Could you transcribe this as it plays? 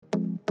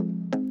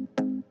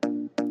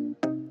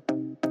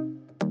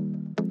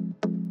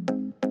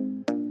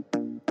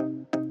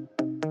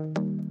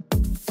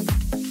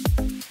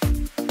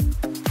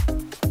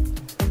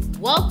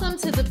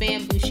to the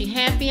Bambushi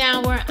Happy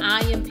Hour. I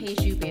am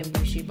Peju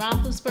Bambushi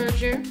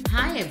Roethlisberger.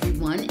 Hi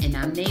everyone, and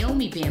I'm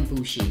Naomi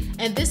Bambushi.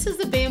 And this is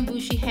the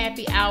Bambushi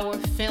Happy Hour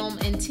Film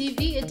and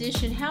TV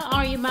edition. How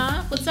are you,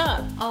 Ma? What's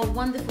up? Oh,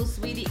 wonderful,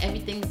 sweetie.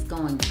 Everything's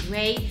going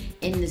great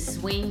in the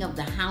swing of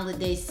the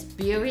holiday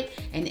spirit,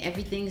 and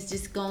everything's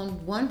just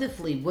going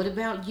wonderfully. What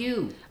about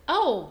you?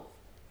 Oh,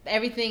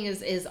 everything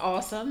is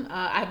awesome.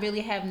 I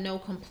really have no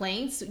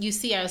complaints. You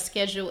see, our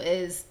schedule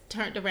is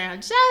turned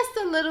around just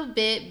a little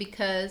bit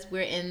because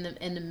we're in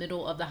the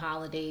middle of the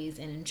holidays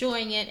and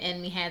enjoying it,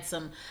 and we had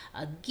some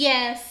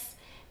guests,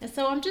 and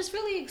so I'm just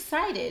really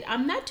excited.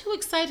 I'm not too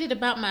excited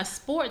about my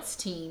sports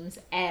teams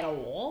at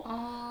all.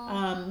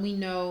 We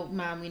know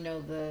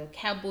the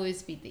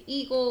Cowboys beat the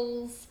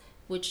Eagles,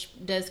 which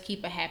does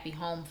keep a happy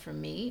home for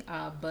me.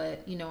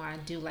 But, I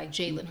do like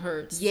Jalen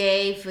Hurts.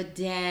 Yay for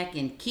Dak,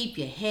 and keep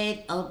your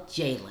head up,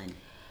 Jalen.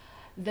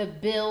 The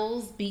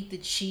Bills beat the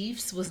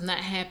Chiefs. Was not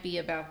happy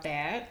about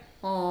that.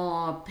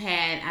 Oh,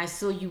 Pat, I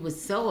saw you were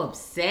so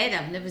upset.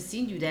 I've never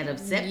seen you that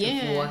upset before.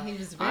 Yeah, he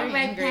was very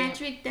angry. All right,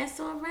 Patrick, that's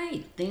all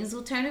right. Things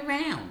will turn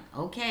around.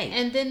 Okay.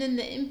 And then in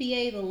the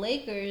NBA, the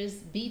Lakers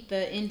beat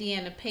the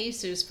Indiana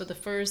Pacers for the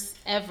first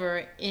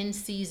ever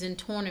in-season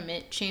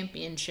tournament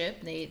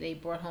championship. They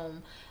brought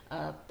home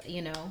a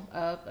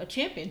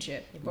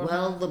championship.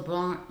 Well,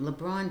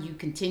 LeBron, you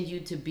continue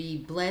to be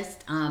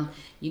blessed.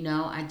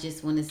 I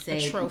just want to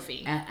say a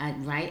trophy,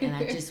 right? And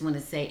I just want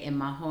to say, and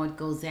my heart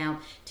goes out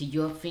to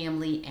your family,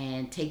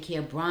 and take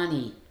care of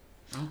Bronny.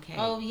 Okay.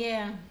 Oh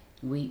yeah.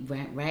 We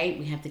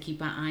have to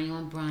keep our eye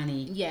on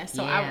Bronny. Yeah.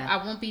 So yeah.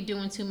 I won't be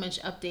doing too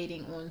much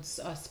updating on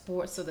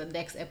sports. So the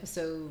next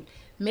episode,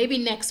 maybe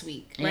next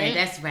week, right?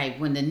 Yeah, that's right.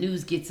 When the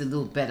news gets a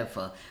little better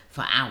for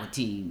our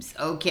teams.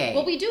 Okay.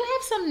 Well, we do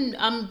have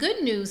some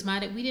good news, Ma,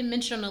 that we didn't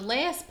mention on the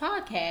last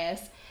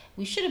podcast.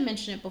 We should have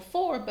mentioned it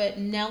before, but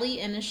Nelly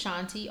and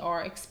Ashanti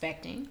are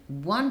expecting.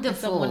 Wonderful.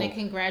 So I want to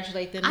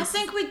congratulate them. I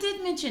think we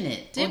did mention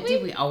it. Did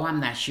we? Oh, I'm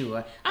not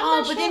sure. I'm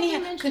not but sure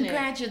then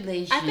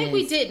congratulations. I think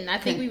we didn't. I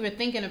think we were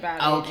thinking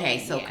about it. Okay,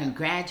 so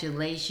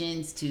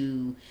congratulations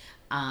to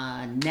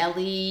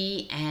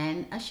Nelly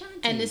and Ashanti.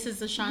 And this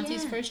is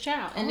Ashanti's first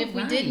child. And if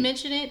we did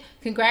mention it,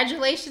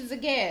 congratulations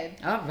again.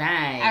 All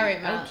right. All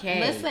right, Ma. Okay.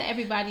 Let's let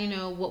everybody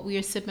know what we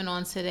are sipping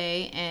on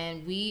today.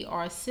 And we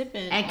are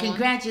sipping And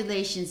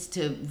congratulations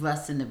to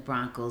Russ and the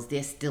Broncos.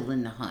 They're still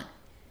in the hunt.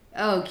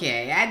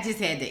 Okay. I just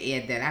had to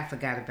add that. I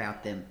forgot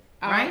about them.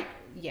 All right?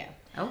 Yeah.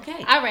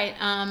 Okay. All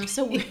right.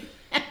 So we...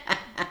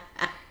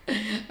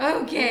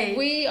 Okay.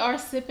 We are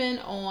sipping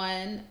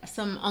on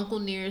some Uncle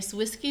Nearest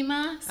whiskey,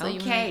 Ma. So you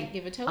want to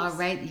give a toast? All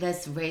right.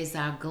 Let's raise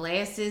our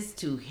glasses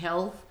to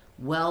health,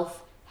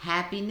 wealth,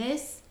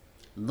 happiness,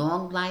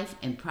 long life,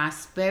 and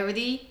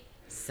prosperity.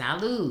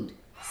 Salud.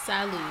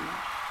 Salud.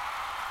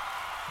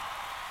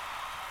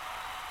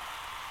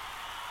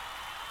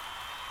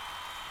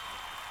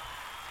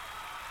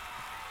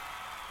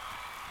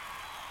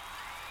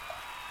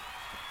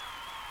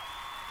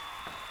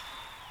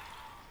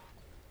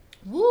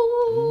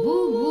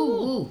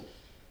 Woo.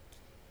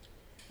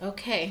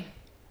 Okay,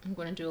 I'm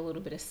going to do a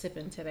little bit of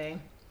sipping today.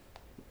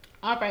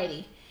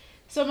 Alrighty,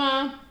 so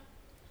Ma,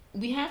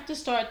 we have to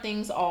start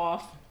things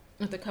off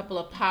with a couple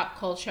of pop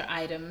culture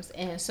items,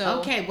 and so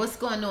okay, what's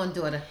going on,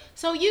 daughter?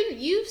 So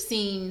you've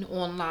seen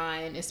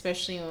online,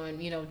 especially on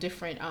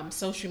different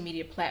social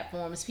media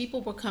platforms,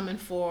 people were coming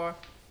for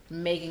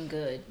Meagan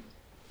Goode.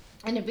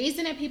 And the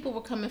reason that people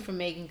were coming for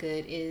Meagan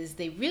Goode is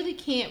they really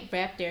can't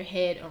wrap their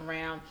head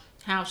around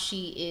how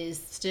she is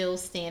still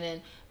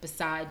standing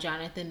beside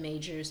Jonathan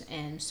Majors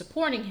and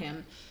supporting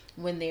him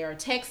when there are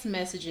text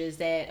messages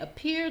that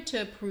appear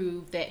to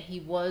prove that he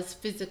was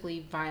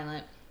physically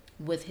violent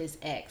with his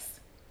ex,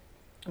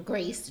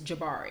 Grace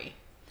Jabari.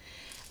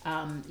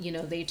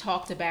 They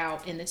talked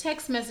about in the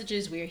text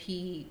messages where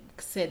he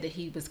said that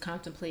he was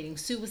contemplating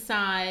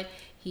suicide.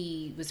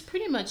 He was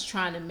pretty much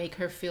trying to make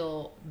her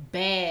feel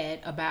bad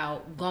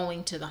about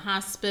going to the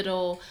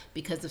hospital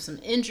because of some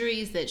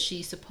injuries that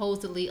she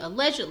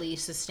allegedly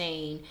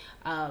sustained,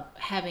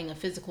 having a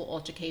physical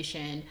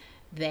altercation,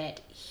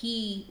 that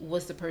he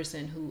was the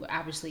person who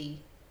obviously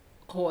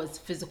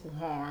caused physical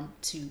harm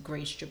to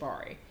Grace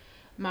Jabari.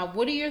 Ma,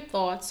 what are your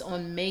thoughts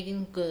on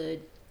Meagan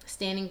Goode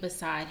standing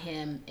beside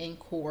him in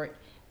court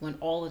when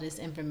all of this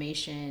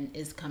information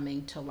is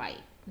coming to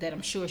light that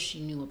I'm sure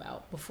she knew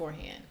about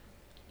beforehand?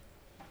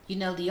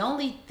 The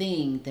only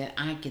thing that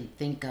I can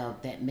think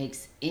of that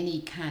makes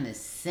any kind of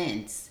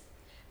sense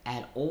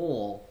at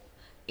all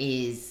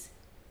is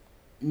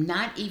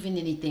not even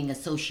anything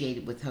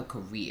associated with her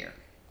career,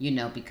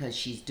 because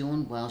she's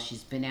doing well.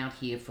 She's been out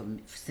here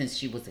since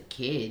she was a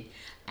kid,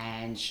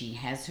 and she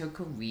has her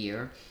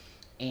career,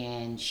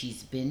 and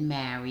she's been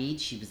married.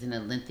 She was in a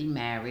lengthy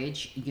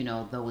marriage,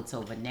 though it's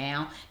over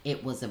now.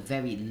 It was a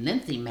very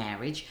lengthy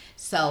marriage.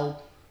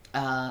 So,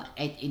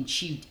 and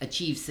she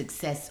achieved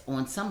success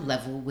on some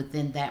level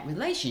within that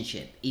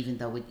relationship, even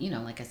though it,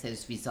 like I said,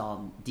 it's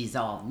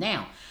dissolved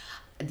now.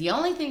 The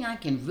only thing I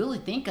can really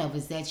think of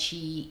is that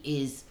she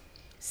is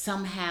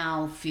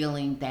somehow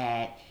feeling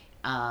that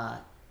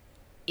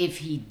if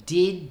he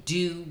did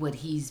do what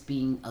he's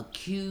being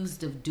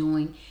accused of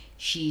doing,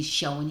 she's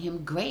showing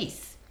him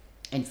grace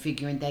and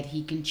figuring that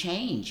he can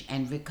change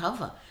and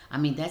recover. I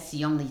mean, that's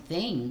the only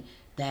thing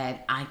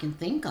that I can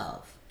think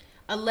of.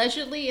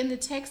 Allegedly, in the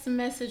text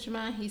message,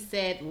 he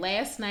said,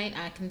 "Last night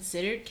I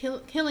considered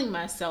killing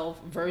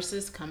myself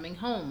versus coming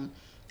home.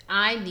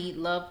 I need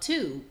love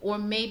too. Or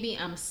maybe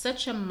I'm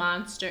such a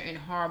monster and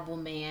horrible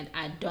man,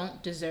 I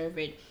don't deserve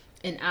it,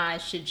 and I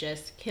should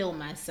just kill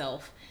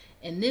myself.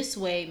 In this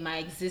way, my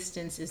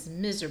existence is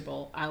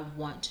miserable. I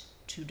want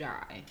to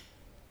die."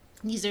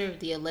 These are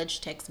the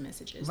alleged text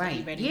messages that he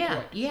Right. read in Yeah.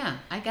 court. Yeah.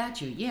 I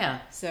got you. Yeah.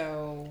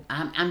 So,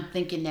 I'm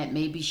thinking that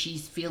maybe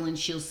she's feeling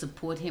she'll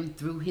support him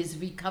through his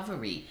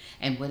recovery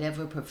and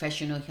whatever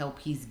professional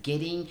help he's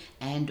getting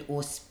and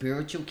or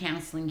spiritual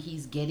counseling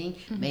he's getting.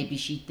 Maybe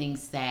she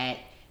thinks that,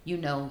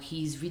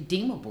 he's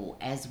redeemable,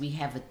 as we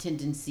have a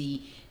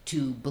tendency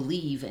to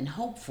believe and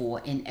hope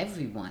for in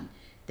everyone,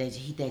 that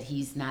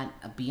he's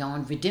not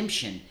beyond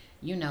redemption.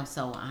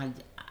 So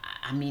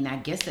I mean, I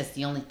guess that's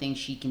the only thing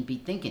she can be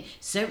thinking.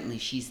 Certainly,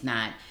 she's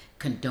not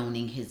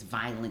condoning his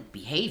violent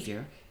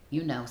behavior,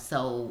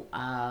 So,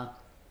 I'm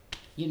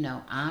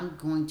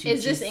going to.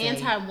 is this just say,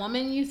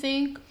 anti-woman, you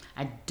think?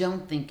 I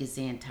don't think it's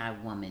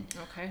anti-woman.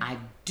 Okay. I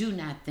do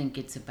not think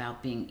it's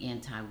about being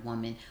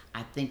anti-woman.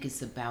 I think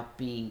it's about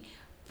being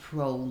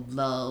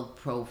pro-love,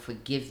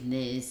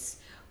 pro-forgiveness,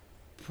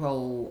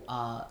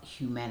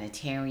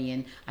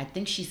 pro-humanitarian. I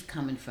think she's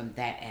coming from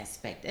that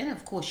aspect. And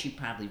of course, she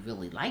probably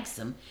really likes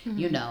him,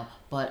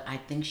 but I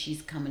think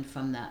she's coming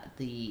from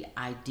the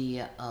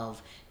idea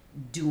of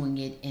doing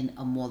it in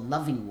a more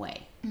loving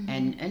way.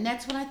 And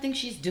that's what I think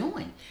she's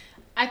doing.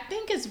 I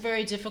think it's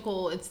very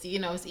difficult. It's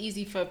it's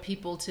easy for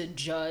people to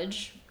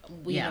judge,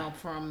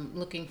 from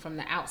looking from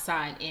the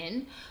outside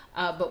in.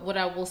 But what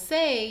I will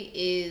say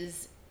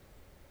is,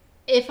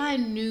 if I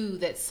knew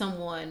that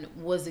someone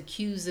was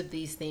accused of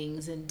these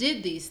things and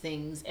did these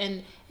things,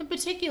 and in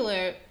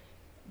particular,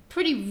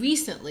 pretty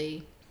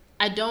recently,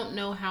 I don't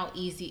know how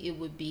easy it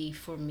would be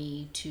for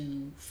me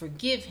to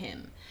forgive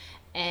him.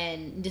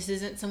 And this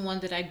isn't someone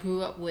that I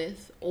grew up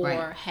with or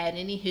Right. had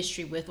any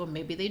history with, or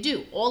maybe they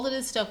do. All of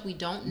this stuff we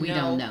don't know. We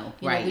don't know.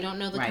 Right. We don't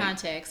know the Right.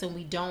 context, and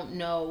we don't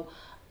know.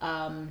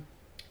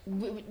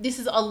 This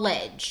is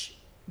alleged,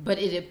 but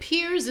it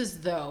appears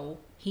as though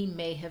he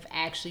may have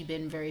actually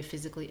been very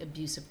physically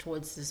abusive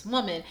towards this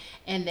woman,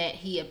 and that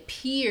he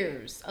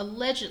appears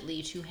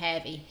allegedly to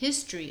have a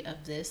history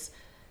of this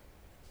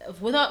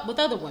with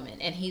other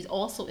women, and he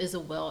also is a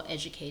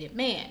well-educated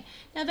man.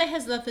 Now, that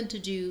has nothing to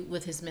do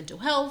with his mental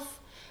health,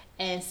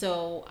 and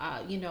so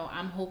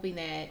I'm hoping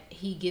that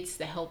he gets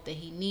the help that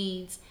he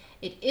needs.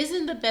 It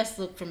isn't the best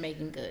look for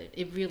Meagan Goode.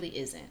 It really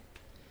isn't.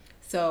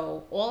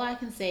 So all I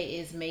can say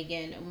is,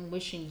 Meagan, I'm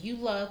wishing you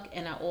luck,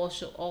 and I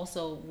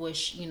also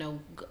wish a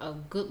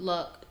good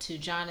luck to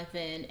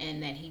Jonathan,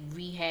 and that he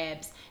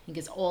rehabs and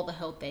gets all the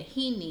help that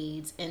he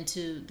needs, and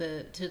to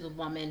the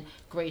woman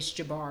Grace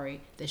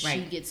Jabari, that she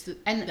Right. gets the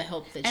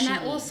help that And she I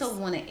needs. also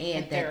want to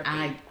add that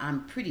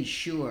I'm pretty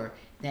sure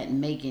that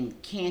Meagan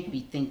can't be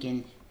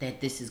thinking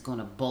that this is going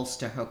to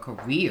bolster her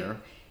career,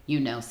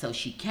 so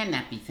she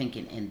cannot be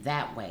thinking in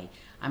that way.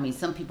 I mean,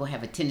 some people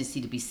have a tendency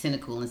to be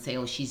cynical and say,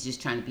 "Oh, she's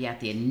just trying to be out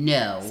there."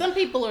 No, Some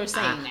people are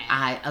saying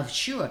that.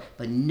 Sure,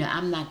 but no,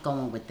 I'm not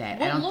going with that.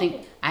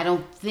 Well, I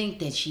don't think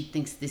that she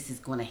thinks this is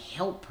going to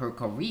help her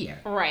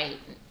career. Right.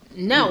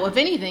 No, if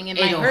anything, it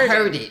might It'll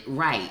hurt it.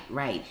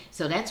 Right.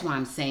 So that's why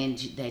I'm saying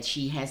that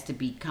she has to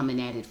be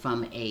coming at it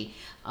from a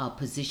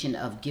position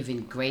of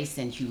giving grace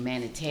and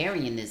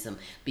humanitarianism.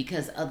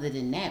 Because other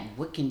than that,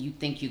 what can you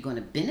think you're going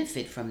to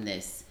benefit from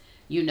this?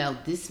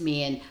 This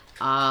man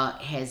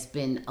has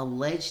been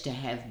alleged to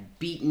have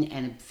beaten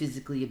and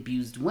physically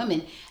abused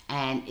women,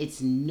 and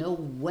it's no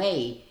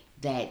way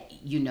that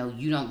you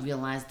don't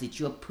realize that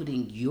you're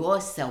putting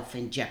yourself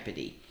in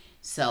jeopardy.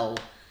 So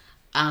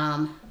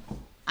I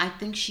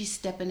think she's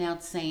stepping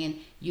out saying,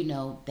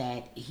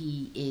 that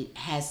it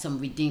has some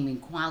redeeming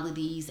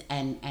qualities,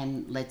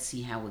 and let's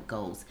see how it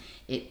goes.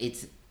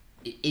 Is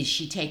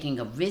she taking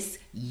a risk?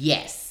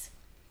 Yes.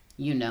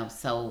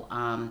 So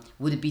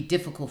would it be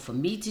difficult for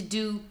me to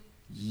do?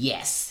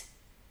 Yes.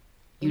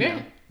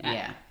 Yeah.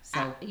 Yeah.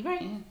 So you're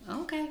right. yeah,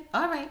 okay.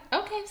 All right.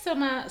 Okay, so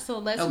let's.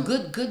 Oh,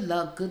 good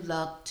luck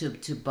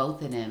to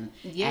both of them.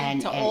 Yeah,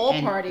 to all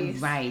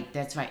parties. Right,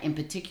 that's right. In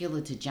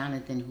particular to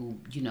Jonathan, who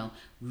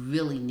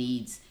really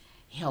needs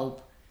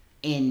help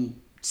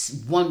in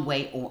one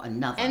way or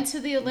another, and to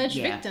the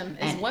alleged victim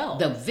as well.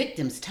 The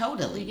victims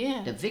totally.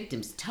 Yeah. The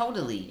victims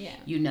totally.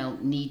 Yeah.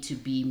 Need to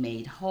be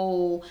made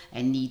whole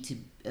and need to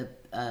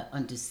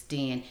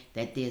understand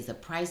that there's a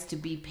price to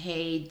be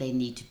paid. They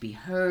need to be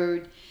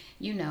heard.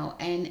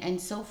 And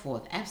so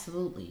forth.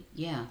 Absolutely.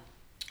 Yeah.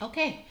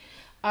 Okay.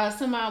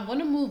 So I want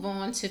to move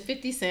on to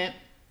 50 Cent.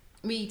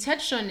 We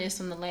touched on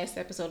this on the last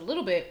episode a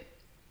little bit,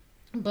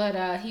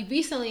 but he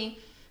recently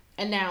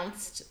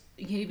announced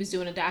he was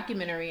doing a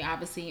documentary,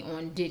 obviously,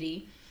 on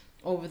Diddy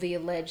over the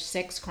alleged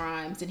sex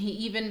crimes, and he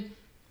even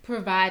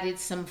provided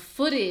some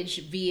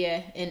footage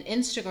via an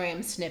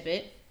Instagram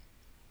snippet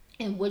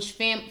in which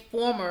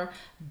former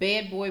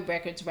Bad Boy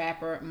Records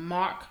rapper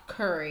Mark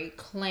Curry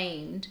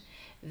claimed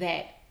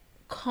that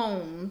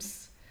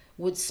Combs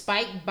would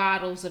spike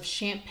bottles of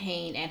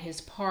champagne at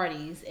his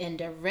parties and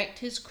direct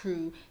his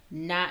crew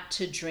not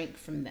to drink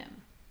from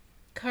them.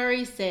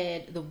 Curry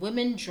said the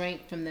women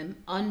drank from them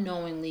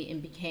unknowingly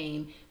and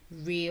became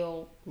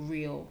real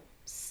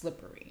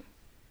slippery.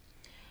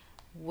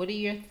 What are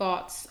your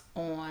thoughts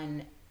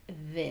on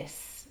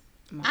this,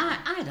 Mom?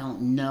 I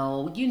don't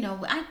know.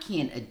 I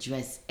can't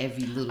address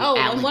every little Oh,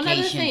 allegation. and one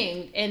other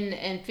thing,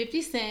 and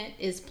 50 Cent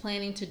is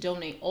planning to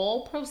donate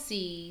all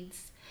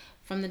proceeds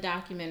from the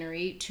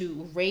documentary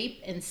to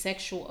rape and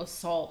sexual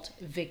assault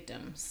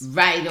victims.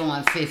 Right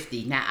on,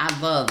 50. Now, I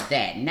love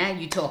that. Now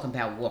you're talking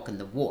about walking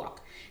the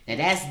walk. Now,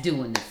 that's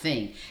doing the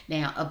thing.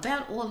 Now,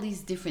 about all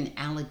these different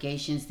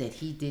allegations that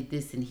he did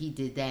this and he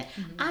did that,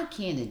 I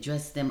can't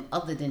address them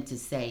other than to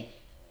say,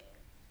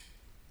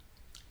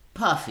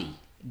 Puffy,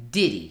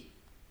 Diddy,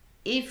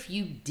 if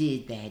you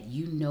did that,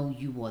 you know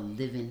you are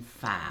living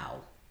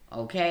foul.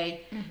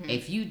 Okay?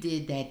 If you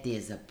did that,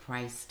 there's a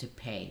price to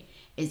pay.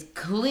 It's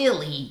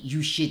clearly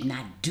you should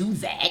not do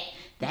that.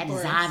 That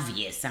is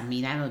obvious. I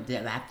mean,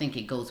 I think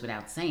it goes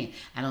without saying.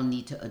 I don't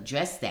need to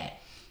address that.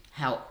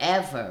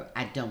 However,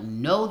 I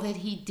don't know that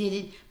he did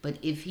it, but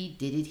if he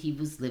did it, he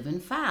was living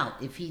foul.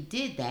 If he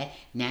did that,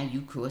 now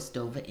you crossed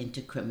over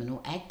into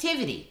criminal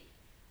activity.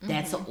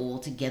 That's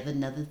altogether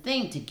another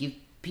thing,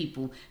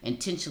 to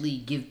intentionally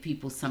give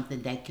people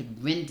something that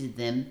could render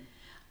them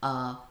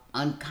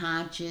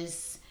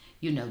unconscious,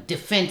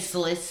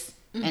 defenseless,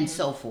 and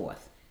so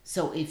forth.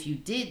 So if you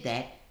did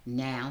that,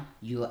 now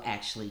you're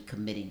actually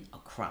committing a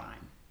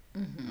crime.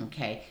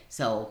 Okay?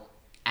 So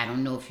I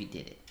don't know if you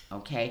did it.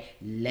 Okay?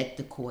 Let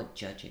the court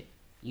judge it.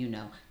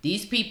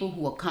 These people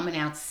who are coming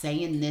out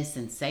saying this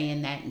and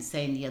saying that and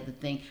saying the other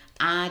thing,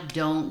 I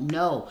don't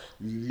know.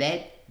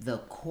 Let the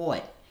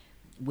court,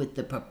 with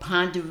the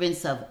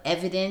preponderance of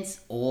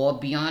evidence or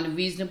beyond a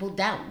reasonable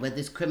doubt, whether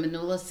it's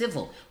criminal or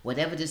civil,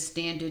 whatever the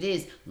standard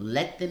is,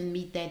 let them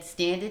meet that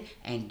standard.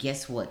 And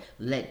guess what?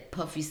 Let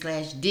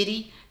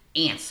Puffy/Diddy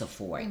answer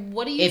for it.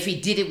 If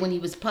he did it when he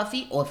was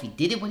Puffy, or if he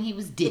did it when he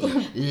was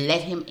Diddy,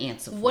 let him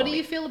answer for it. What do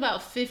you feel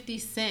about 50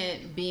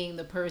 Cent being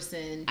the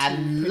person to I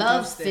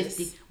love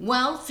 50. this?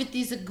 Well,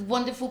 50's a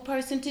wonderful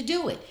person to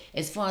do it.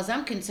 As far as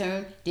I'm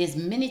concerned, there's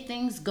many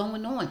things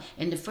going on.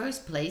 In the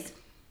first place,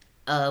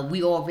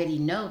 we already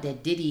know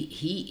that Diddy,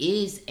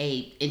 he is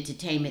a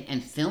entertainment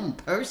and film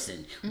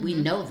person. We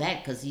know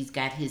that because he's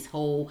got his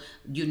whole,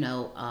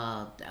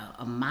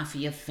 a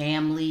mafia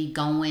family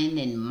going,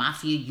 and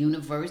mafia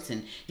universe,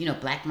 and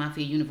Black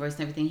Mafia universe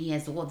and everything. He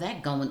has all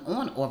that going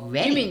on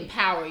already. You mean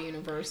Power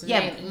Universe?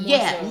 Right.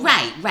 Yeah.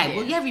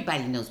 Well,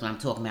 everybody knows what I'm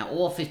talking about.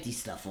 All 50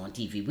 stuff on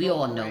TV. We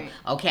all know. Right.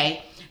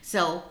 Okay,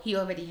 so he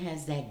already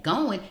has that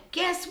going.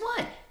 Guess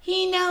what?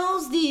 He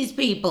knows these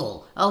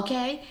people,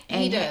 okay?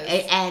 And he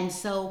does.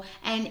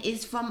 And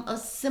is from a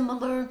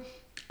similar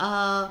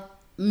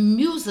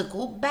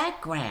musical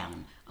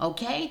background,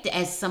 okay?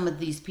 As some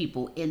of these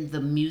people in the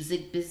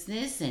music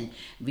business and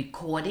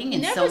recording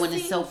and so on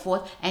and so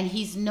forth. And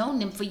he's known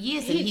them for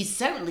years, and he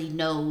certainly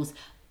knows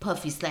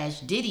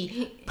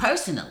Puffy/Diddy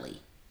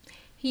personally.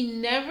 He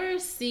never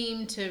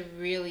seemed to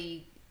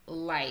really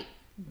like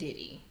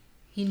Diddy.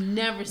 He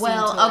never seemed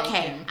to like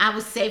him. I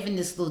was saving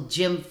this little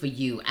gem for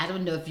you. I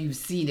don't know if you've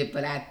seen it,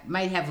 but I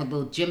might have a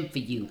little gem for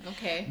you.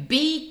 Okay.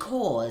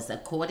 Because,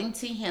 according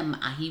to him,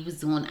 he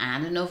was on,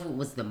 I don't know if it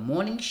was the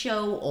morning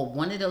show or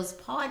one of those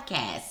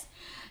podcasts,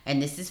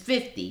 and this is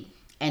 50,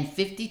 and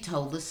 50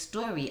 told the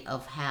story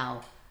of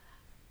how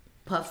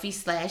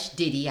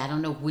Puffy/Diddy, I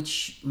don't know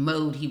which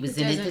mode he was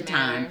in at the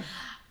time.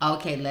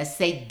 Okay, let's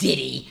say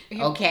Diddy,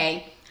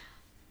 okay?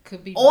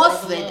 Could be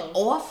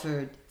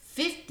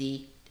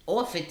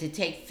offered to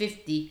take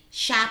 50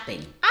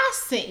 shopping. I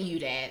sent you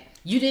that.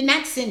 You did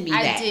not send me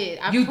that. I did.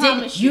 I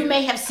promise you. You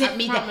may have sent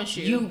me that.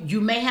 You.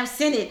 You may have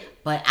sent it,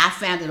 but I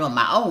found it on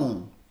my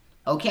own.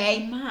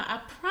 Okay? Ma,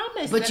 I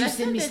promise. But you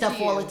send me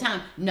stuff all the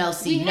time. No,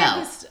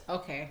 no.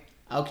 Okay.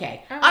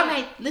 All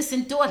right.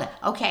 Listen, daughter.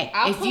 Okay.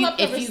 I'll pull up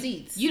the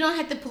receipts. You don't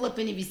have to pull up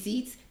any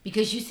receipts,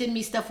 because you send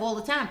me stuff all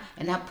the time,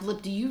 and I pull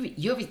up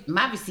to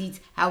my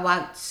receipts how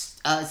I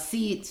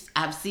see it.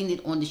 I've seen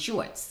it on the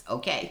shorts.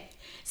 Okay.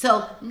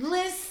 So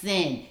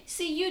listen,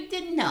 you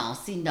didn't know.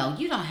 No,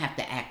 you don't have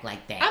to act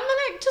like that. I'm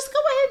gonna just go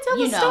ahead and tell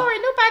the story.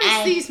 Nobody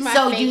sees my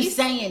face.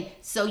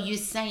 You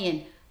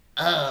saying,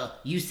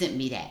 you sent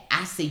me that.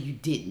 I say you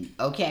didn't.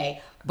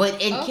 Okay, but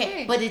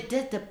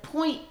the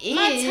point is,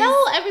 I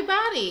tell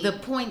everybody. The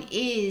point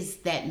is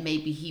that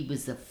maybe he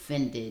was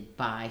offended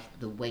by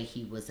the way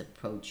he was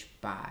approached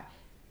by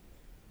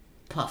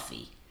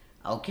Puffy.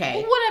 Okay.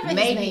 Well, whatever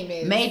his name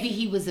is. Maybe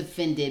he was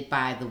offended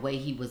by the way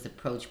he was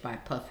approached by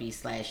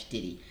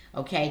Puffy/Diddy.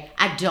 Okay?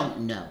 I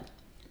don't know.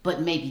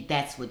 But maybe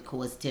that's what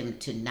caused him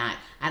to not.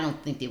 I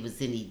don't think there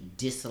was any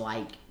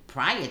dislike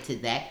prior to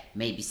that.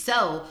 Maybe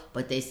so,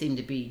 but they seem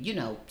to be,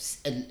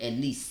 at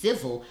least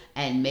civil,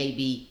 and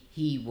maybe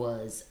he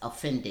was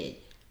offended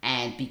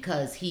And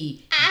because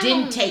he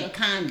didn't take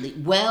kindly,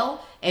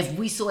 well, if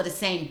we saw the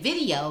same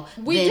video,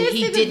 then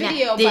he did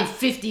not. Then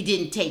 50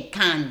 didn't take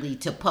kindly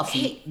to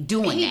Puffy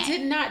doing that. He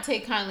did not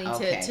take kindly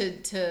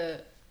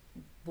to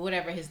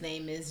whatever his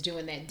name is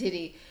doing that.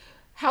 Diddy.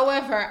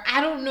 However, I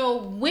don't know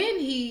when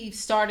he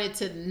started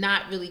to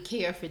not really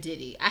care for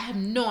Diddy. I have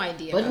no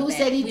idea. But who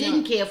said he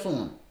didn't care for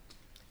him?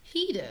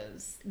 He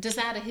does. Just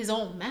out of his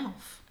own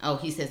mouth. Oh,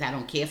 he says I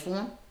don't care for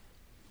him?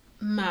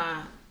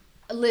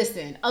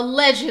 Listen,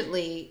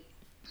 allegedly,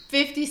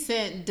 50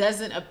 Cent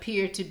doesn't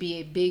appear to be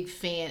a big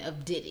fan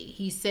of Diddy.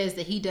 He says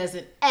that he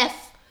doesn't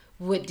F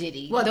with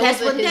Diddy. Well, I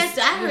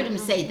heard him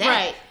say that.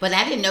 Right. But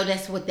I didn't know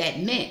that's what that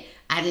meant.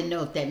 I didn't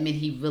know if that meant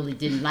he really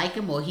didn't like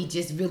him or he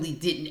just really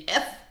didn't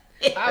F.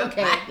 Okay,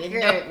 I didn't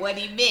know what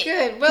he meant.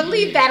 Good. Well,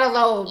 leave that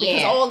alone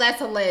because all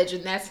that's alleged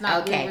and that's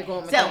not where we're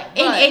going with that.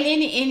 So, in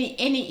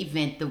any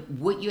event,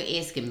 what you're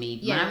asking me,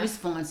 my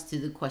response to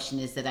the question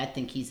is that I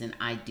think he's an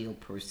ideal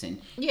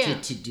person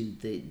to do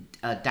the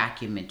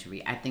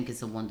documentary. I think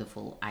it's a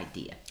wonderful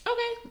idea.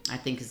 Okay. I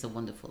think it's a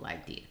wonderful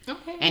idea.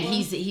 Okay. And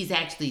he's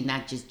actually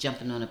not just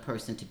jumping on a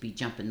person to be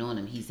jumping on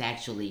him. He's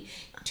actually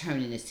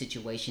turning a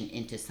situation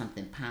into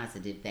something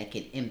positive that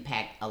can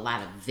impact a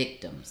lot of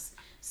victims.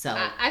 So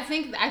I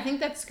think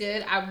that's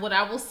good. What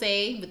I will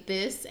say with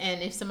this,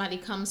 and if somebody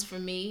comes for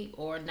me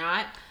or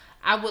not,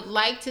 I would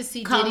like to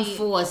see Come Diddy.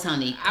 For us,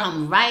 honey.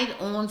 Come right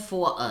on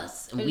for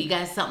us. And we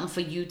got something for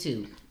you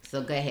too.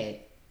 So go ahead.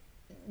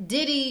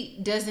 Diddy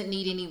doesn't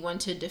need anyone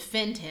to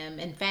defend him.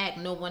 In fact,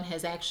 no one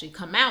has actually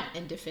come out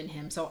and defend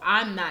him. So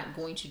I'm not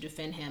going to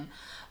defend him.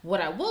 What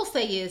I will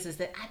say is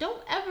that I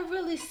don't ever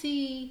really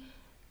see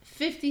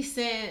 50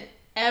 Cent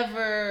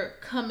ever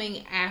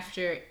coming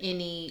after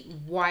any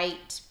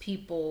white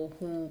people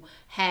who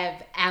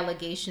have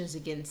allegations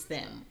against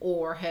them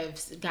or have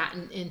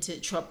gotten into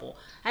trouble.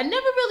 I never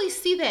really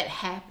see that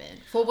happen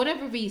for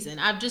whatever reason.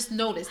 I've just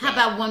noticed How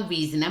about one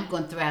reason? I'm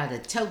going to throw out a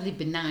totally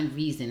benign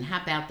reason.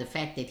 How about the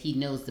fact that he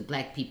knows the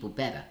black people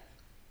better?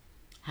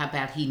 How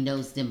about he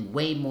knows them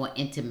way more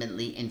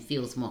intimately and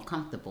feels more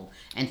comfortable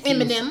and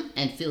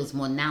feels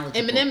more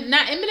knowledgeable? Eminem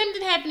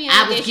didn't have any allegations.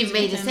 I was getting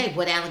ready to say,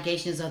 what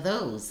allegations are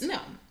those? No.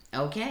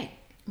 Okay.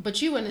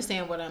 But you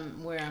understand where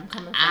I'm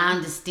coming from. I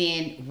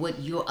understand what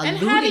you're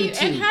alluding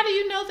to. And how do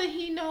you know that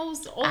he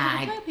knows all the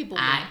black people?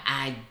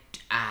 I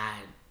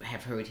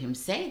have heard him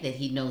say that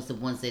he knows the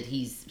ones that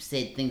he's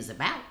said things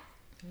about.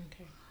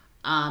 Okay.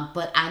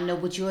 But I know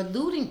what you're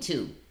alluding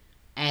to.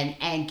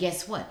 And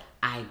guess what?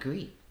 I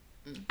agree.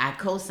 I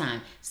co-sign.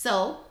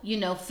 So,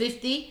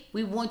 50,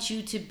 we want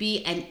you to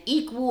be an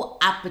equal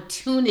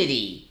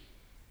opportunity.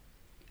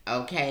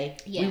 Okay?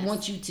 Yes. We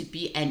want you to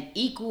be an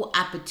equal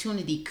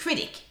opportunity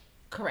critic.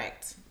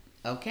 Correct.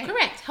 Okay?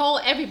 Correct.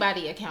 Hold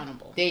everybody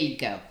accountable. There you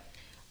go.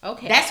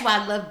 Okay. That's why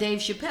I love Dave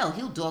Chappelle.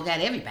 He'll dog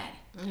out everybody.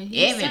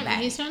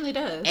 He certainly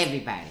does.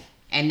 Everybody.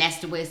 And that's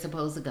the way it's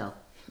supposed to go.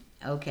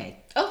 Okay.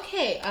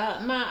 Okay.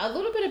 A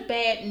little bit of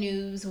bad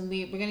news.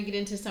 We're going to get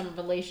into some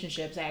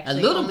relationships,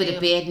 actually. A little bit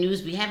of bad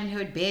news. We haven't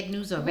heard bad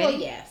news already? Well,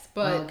 yes.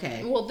 But,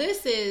 well,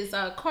 this is,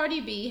 Cardi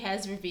B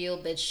has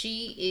revealed that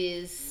she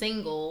is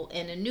single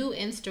in a new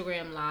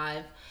Instagram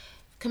Live,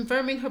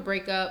 confirming her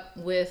breakup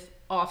with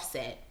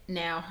Offset.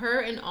 Now,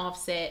 her and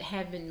Offset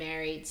have been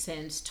married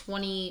since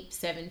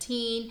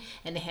 2017,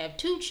 and they have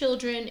 2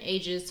 children,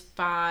 ages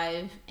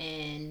 5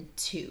 and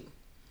 2.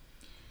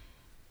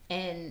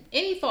 And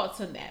any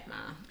thoughts on that,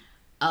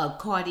 Ma?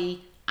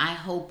 Cardi, I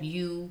hope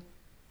you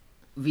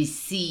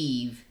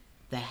receive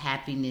the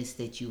happiness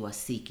that you are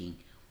seeking,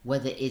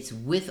 whether it's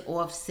with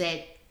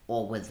Offset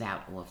or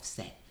without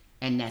Offset.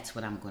 And that's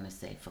what I'm going to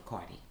say for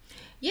Cardi.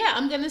 Yeah,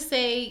 I'm going to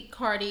say,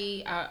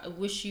 Cardi, I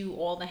wish you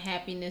all the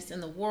happiness in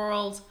the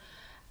world.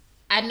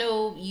 I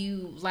know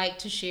you like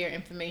to share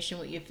information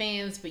with your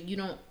fans, but you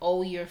don't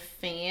owe your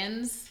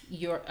fans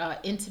your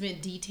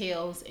intimate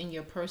details in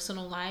your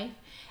personal life.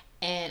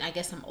 And I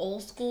guess I'm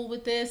old school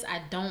with this.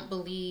 I don't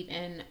believe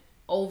in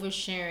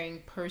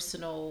oversharing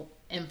personal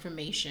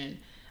information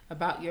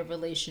about your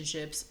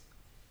relationships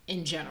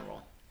in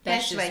general.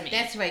 That's right.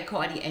 That's right,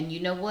 Cardi. And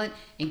you know what?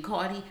 And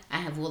Cardi, I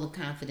have all the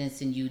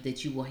confidence in you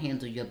that you will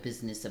handle your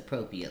business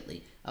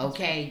appropriately.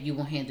 Okay? You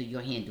will handle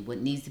your handle. What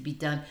needs to be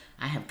done,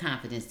 I have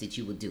confidence that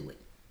you will do it.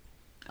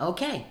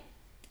 Okay.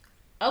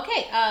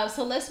 Okay,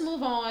 so let's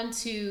move on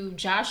to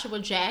Joshua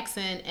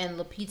Jackson and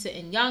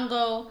Lupita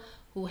Nyong'o,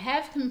 who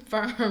have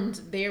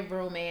confirmed their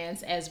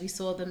romance as we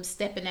saw them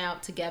stepping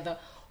out together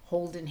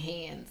holding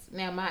hands.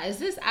 Now, Ma, is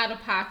this out of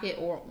pocket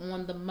or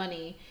on the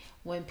money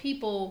when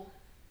people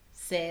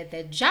said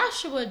that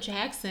Joshua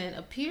Jackson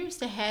appears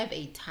to have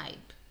a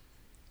type?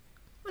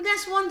 Well,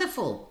 that's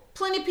wonderful.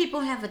 Plenty of people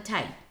have a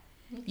type.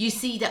 You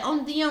see, the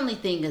only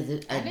thing of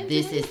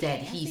this is that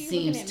he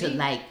seems to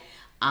like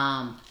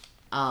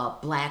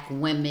black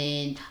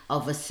women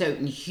of a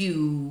certain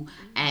hue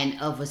and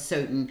of a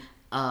certain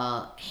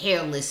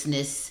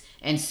hairlessness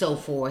and so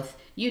forth.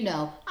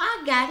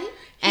 I got it.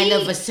 And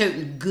of a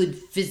certain good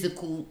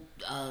physical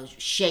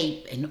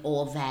shape and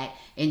all that,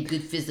 in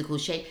good physical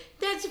shape.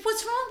 That's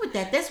what's wrong with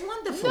that. That's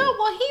wonderful. No,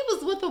 well, he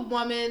was with a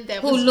woman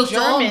that who was looked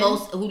German.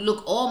 who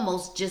looked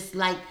almost just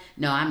like.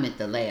 No, I meant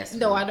the last.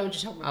 No, one. I know what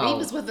you're talking about. He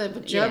was with a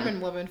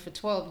German woman for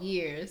 12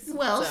 years.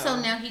 Well, so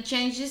now he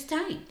changed his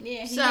type.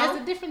 Yeah, he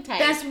has a different type.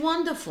 That's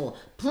wonderful.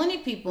 Plenty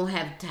of people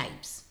have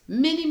types.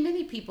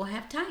 Many people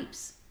have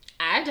types.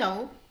 I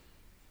don't.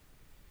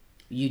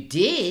 You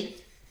did.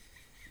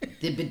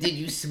 But did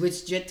you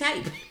switch your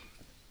type?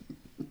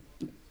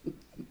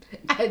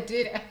 I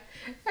did.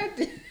 I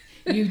did.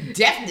 You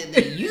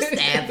definitely used to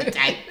have a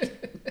type.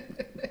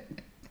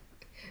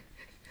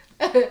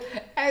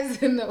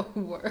 As in the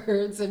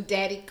words of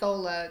Daddy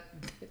Cola,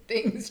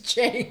 things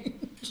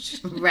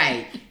change.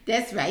 Right.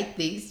 That's right.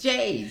 Things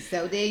change.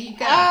 So there you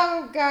go.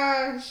 Oh,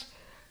 gosh.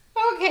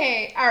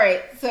 Okay. All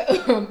right.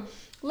 So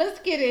let's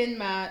get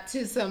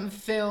to some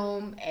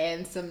film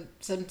and some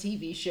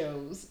TV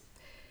shows.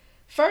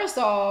 First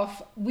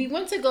off, we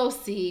went to go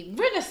see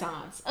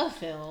Renaissance, a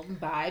film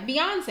by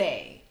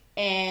Beyonce.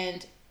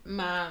 And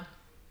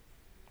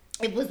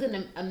it was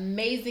an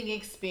amazing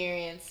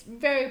experience,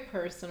 very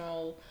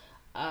personal,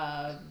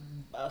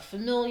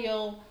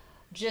 familial,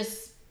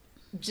 just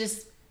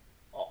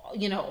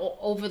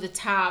over the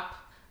top.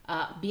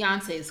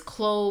 Beyonce's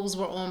clothes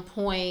were on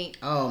point.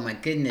 Oh my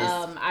goodness!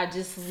 I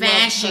just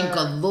fashion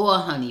galore,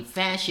 honey.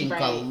 Fashion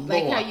galore.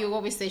 Like how you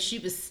always say, she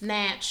was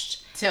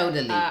snatched.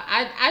 Totally.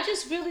 I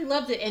just really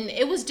loved it, and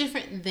it was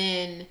different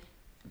than.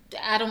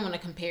 I don't want to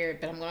compare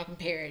it, but I'm going to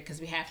compare it because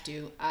we have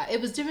to.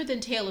 It was different than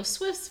Taylor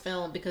Swift's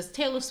film because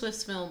Taylor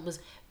Swift's film was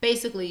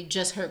basically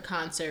just her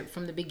concert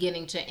from the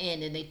beginning to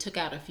end, and they took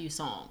out a few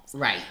songs.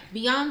 Right.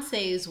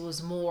 Beyonce's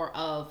was more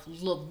of,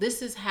 look,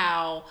 this is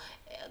how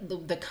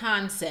the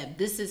concept,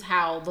 this is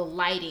how the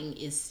lighting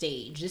is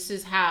staged, this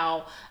is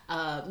how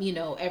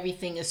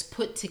everything is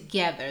put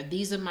together,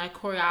 these are my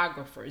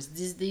choreographers,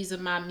 these are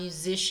my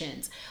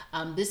musicians,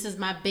 this is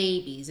my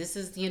babies, this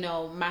is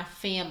my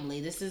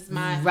family, this is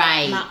my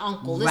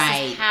uncle, this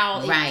is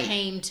how it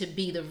came to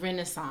be the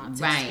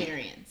Renaissance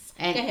experience.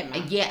 And go ahead,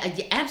 Mom. Yeah,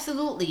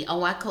 absolutely.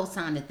 Oh, I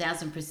co-signed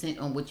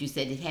 1,000% on what you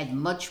said. It had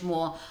much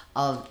more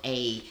of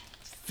a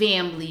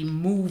family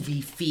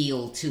movie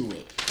feel to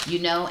it,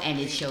 and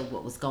it showed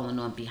what was going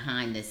on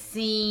behind the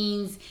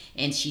scenes.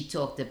 And she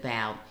talked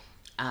about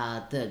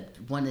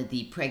one of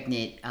the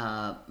pregnant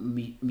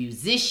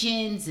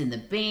musicians in the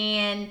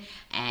band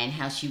and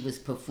how she was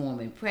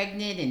performing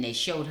pregnant, and they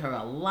showed her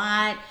a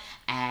lot.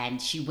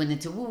 And she went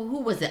into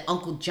who was it?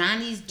 Uncle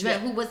Johnny's dress.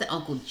 Yeah. Who was it?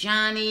 Uncle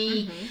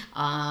Johnny,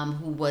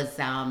 who was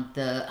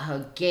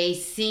her gay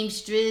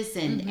seamstress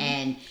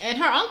and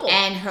her uncle.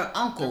 And her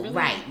uncle, really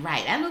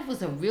right. I don't know if it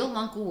was a real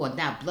uncle or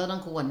not, blood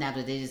uncle or not,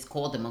 or they just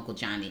called him Uncle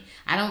Johnny.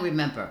 I don't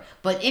remember.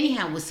 But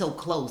anyhow, it was so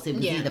close. It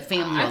was either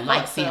family or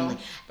like family.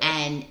 So.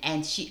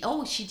 And she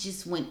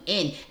just went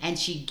in, and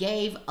she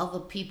gave other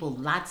people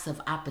lots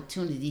of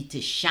opportunity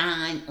to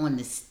shine on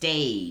the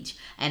stage.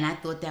 And I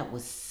thought that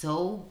was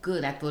so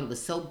good. I thought it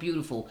was so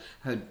beautiful.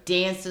 Her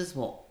dancers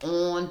were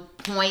on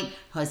point.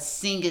 Her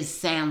singers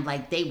sound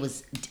like they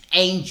was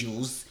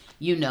angels,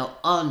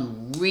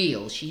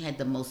 unreal. She had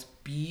the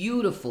most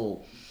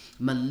beautiful,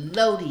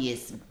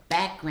 melodious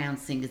background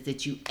singers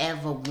that you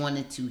ever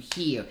wanted to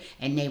hear.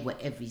 And they were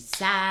every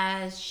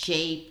size,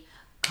 shape,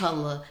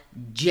 color,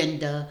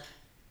 gender,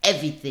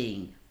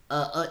 everything.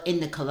 In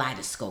the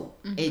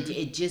kaleidoscope.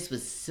 It just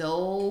was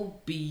so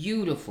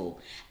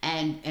beautiful.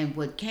 And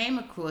what came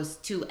across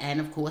too, and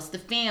of course the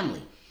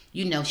family.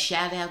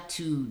 Shout out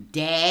to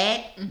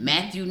Dad.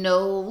 Matthew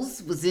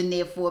Knowles was in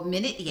there for a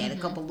minute. He had a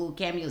couple little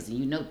cameos,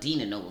 and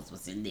Tina Knowles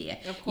was in there.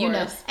 Of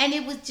course. And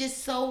it was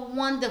just so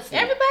wonderful.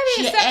 Everybody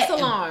except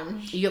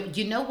Solange.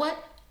 You know what?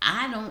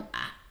 I don't.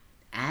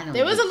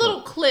 There was a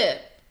little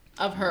clip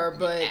of her,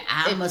 but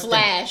it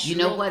flashed. You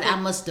know what? I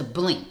must have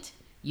blinked.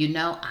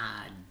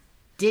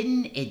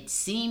 Didn't it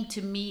seem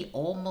to me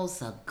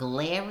almost a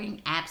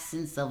glaring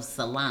absence of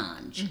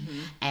Solange?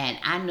 And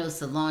I know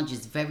Solange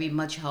is very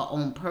much her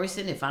own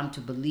person, if I'm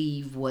to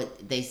believe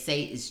what they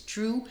say is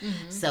true.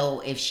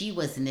 So if she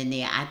wasn't in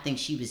there, I think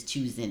she was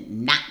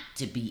choosing not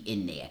to be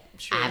in there.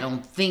 True. I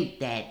don't think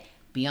that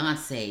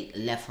Beyonce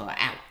left her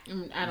out.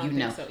 I don't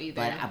think so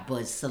either.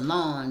 But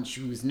Solange,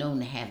 who's known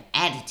to have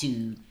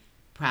attitude,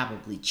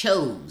 probably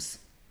chose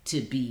to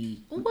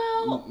be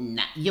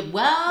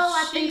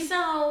I think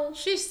so.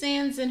 She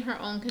stands in her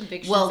own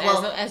convictions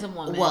as a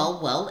woman.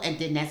 And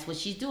then that's what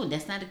she's doing.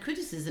 That's not a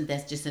criticism.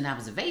 That's just an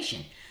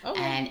observation.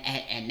 Okay.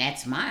 And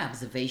that's my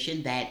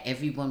observation, that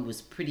everyone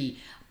was pretty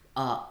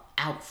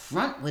out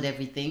front with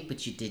everything,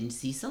 but you didn't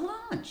see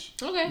Solange.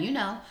 Okay.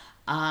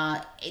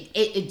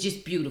 It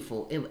just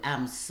beautiful.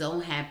 I'm so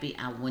happy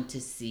I went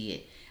to see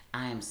it.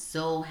 I am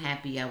so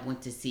happy I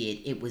went to see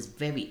it. It was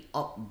very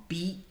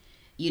upbeat.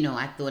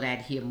 I thought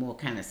I'd hear more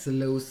kind of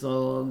slow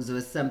songs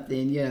or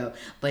something,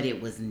 but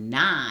it was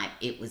not.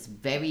 It was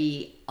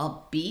very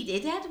upbeat.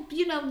 It had,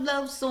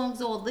 love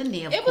songs all in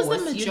there, It was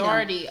the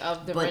majority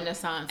of the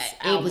Renaissance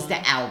album. It was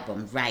the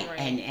album, right.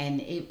 And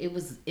it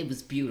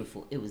was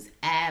beautiful. It was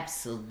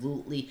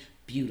absolutely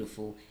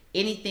beautiful.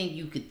 anything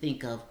you could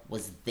think of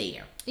was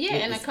there. Yeah,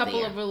 It and a was couple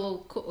there. of real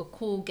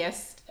cool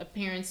guest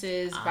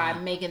appearances by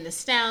Megan Thee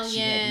Stallion. She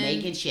had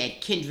Megan. She had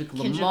Kendrick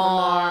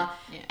Lamar,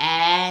 Yeah.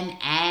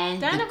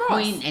 and Diana the Ross.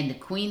 queen and the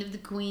queen of the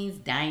queens,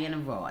 Diana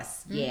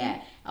Ross. Mm-hmm.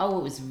 Yeah. Oh,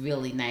 it was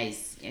really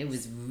nice. It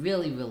was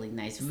really, really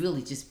nice.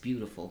 Really, just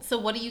beautiful. So,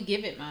 what do you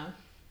give it, Mom?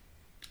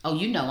 Oh,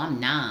 you know, I'm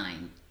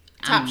 9.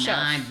 Top I'm shelf.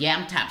 9. Yeah,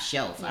 I'm top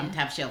shelf. Yeah. I'm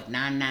top shelf.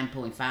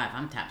 9.5.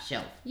 I'm top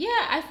shelf. Yeah,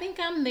 I think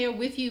I'm there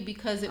with you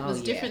because it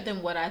was different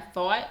than what I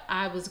thought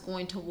I was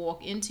going to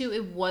walk into.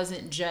 It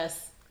wasn't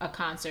just a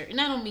concert.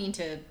 And I don't mean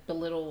to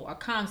belittle a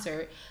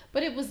concert,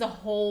 but it was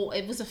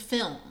it was a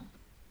film.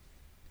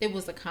 It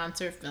was a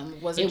concert film.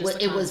 It wasn't just a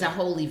concert. It was a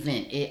whole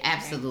event. It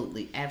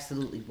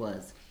absolutely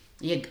was.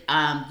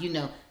 Yeah, you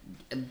know,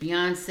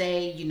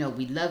 Beyonce, you know,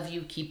 we love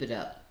you. Keep it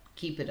up.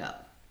 Keep it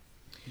up.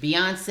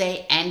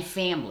 Beyonce and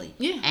family.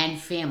 Yeah. And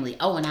family.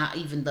 Oh, and I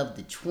even love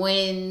the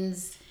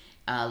twins.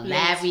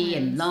 Larry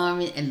and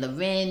Lauren and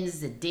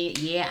Lorenz.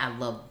 Yeah, I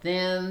love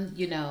them.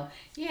 You know,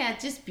 yeah,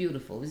 just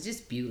beautiful. It was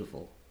just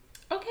beautiful.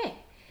 Okay.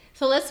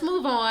 So let's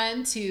move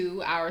on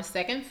to our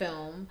second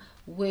film,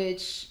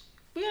 which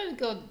we're going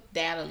to go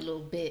down a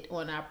little bit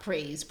on our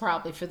praise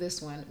probably for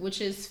this one, which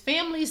is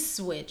Family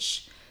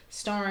Switch,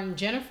 starring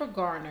Jennifer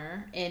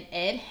Garner and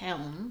Ed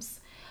Helms.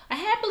 A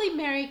happily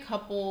married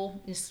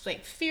couple is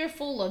like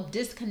fearful of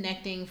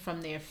disconnecting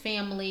from their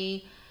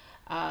family.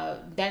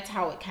 That's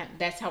how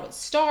it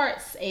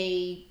starts.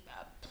 A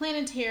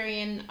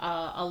planetarian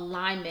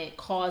alignment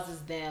causes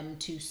them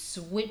to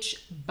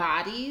switch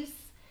bodies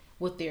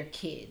with their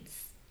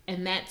kids,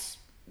 and that's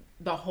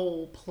the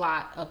whole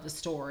plot of the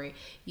story.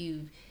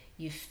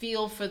 You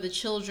feel for the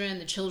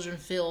children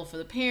feel for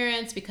the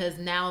parents, because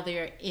now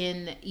they're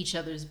in each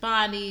other's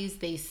bodies.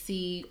 They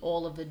see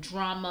all of the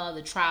drama,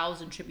 the trials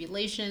and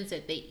tribulations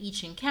that they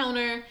each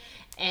encounter,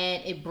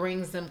 and it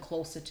brings them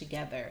closer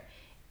together.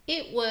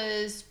 It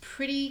was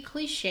pretty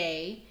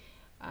cliche.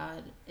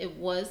 It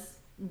was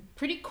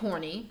pretty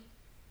corny.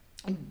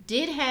 It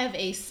did have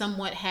a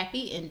somewhat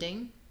happy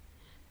ending,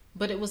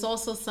 but it was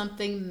also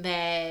something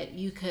that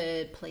you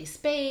could play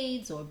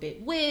spades or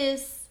bid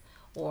whist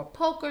or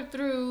poker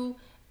through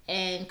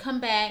and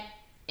come back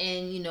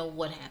and you know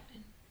what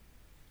happened.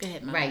 Go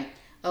ahead, Mom. Right.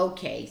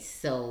 Okay,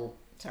 so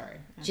Sorry.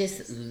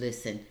 just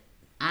listen.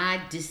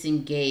 I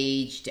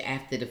disengaged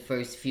after the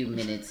first few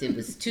minutes. It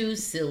was too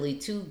silly,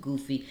 too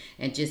goofy,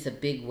 and just a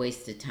big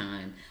waste of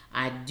time.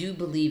 I do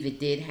believe it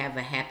did have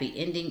a happy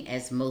ending,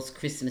 as most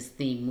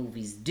Christmas-themed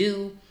movies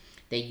do.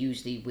 They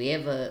usually,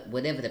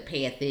 whatever the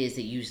path is,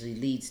 it usually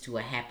leads to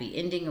a happy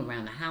ending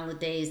around the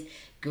holidays.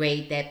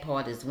 Great, that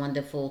part is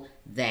wonderful.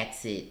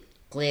 That's it.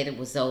 Glad it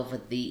was over.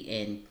 The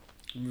end.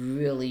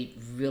 Really,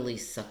 really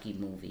sucky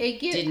movie.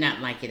 Did not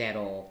like it at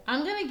all.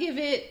 I'm gonna give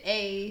it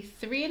a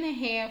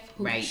 3.5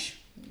 hooch.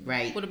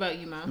 Right. What about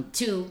you, Mom?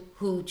 2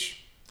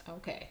 hooch.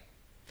 Okay.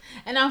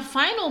 And our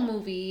final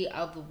movie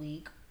of the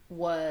week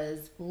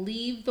was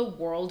Leave the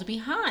World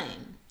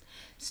Behind,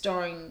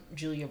 starring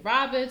Julia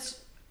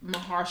Roberts,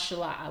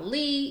 Mahershala Ali,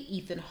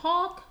 Ethan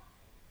Hawke,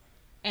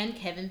 and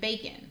Kevin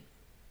Bacon.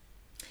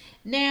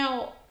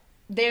 Now,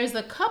 there's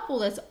a couple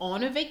that's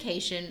on a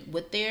vacation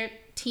with their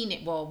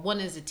one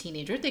is a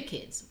teenager, their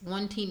kids,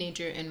 one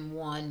teenager and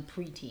one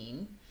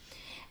preteen.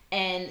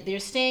 And they're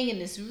staying in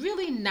this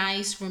really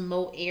nice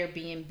remote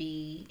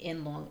Airbnb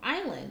in Long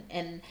Island.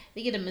 And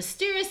they get a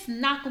mysterious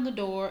knock on the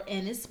door,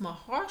 and it's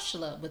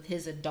Mahershala with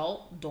his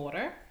adult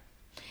daughter.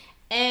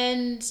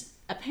 And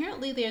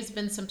apparently there's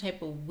been some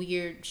type of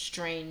weird,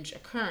 strange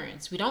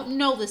occurrence. We don't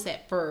know this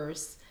at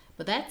first,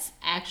 but that's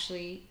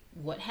actually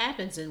what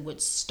happens and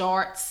what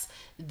starts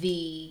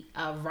the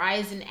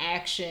rise in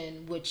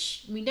action,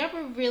 which we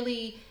never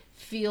really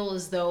feel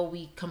as though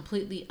we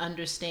completely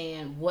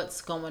understand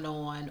what's going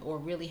on or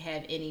really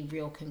have any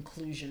real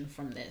conclusion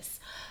from this.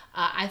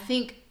 I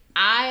think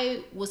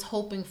I was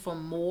hoping for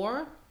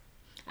more.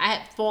 I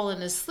had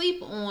fallen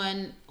asleep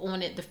on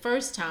it the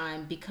first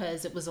time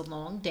because it was a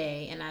long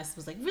day, and I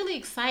was like really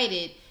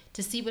excited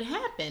to see what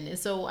happened. And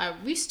so I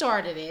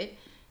restarted it,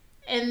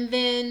 and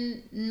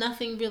then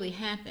nothing really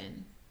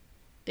happened.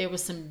 There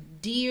was some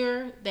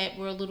deer that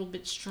were a little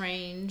bit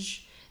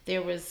strange.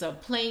 There was a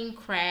plane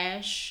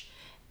crash.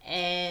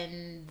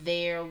 And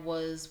there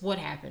was, what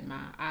happened,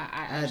 Ma?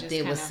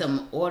 There was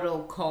some auto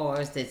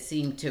cars that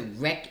seemed to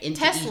wreck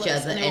into Teslas, each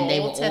other, and they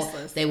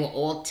were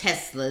all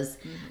Teslas.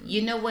 Mm-hmm.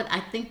 You know what?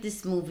 I think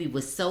this movie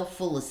was so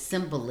full of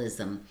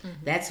symbolism.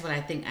 Mm-hmm. That's what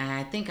I think.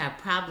 I think I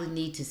probably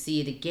need to see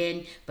it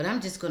again. But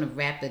I'm just going to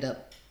wrap it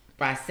up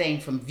by saying,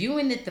 from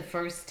viewing it the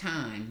first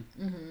time,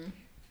 mm-hmm.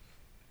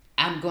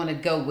 I'm going to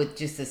go with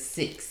just a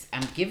 6.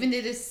 I'm giving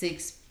it a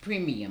 6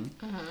 premium.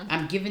 Mm-hmm.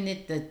 I'm giving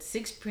it the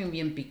 6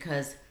 premium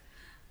because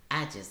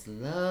I just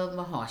love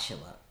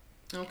Mahershala.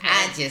 Okay.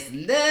 I just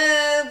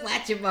love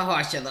watching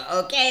Mahershala.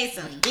 Okay,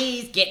 so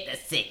he's getting a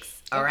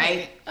 6. All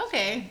right.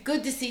 Okay.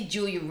 Good to see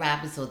Julia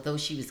Roberts, although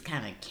she was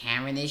kind of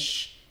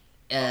Karenish,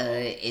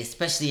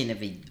 especially in the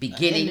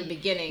beginning. In the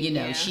beginning, you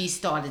know, she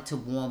started to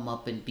warm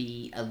up and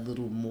be a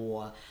little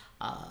more,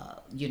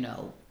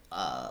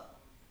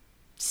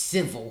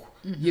 civil,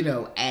 you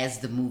know, as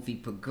the movie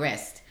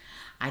progressed.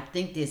 I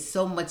think there's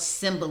so much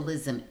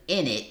symbolism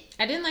in it.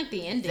 I didn't like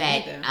the ending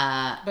that,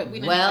 either. But we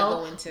don't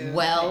have to go into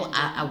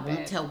I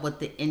won't tell what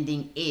the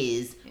ending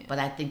is, but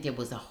I think there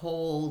was a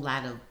whole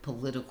lot of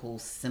political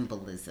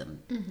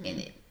symbolism in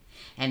it.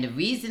 And the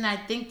reason I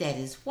think that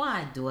is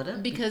why, daughter?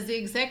 Because the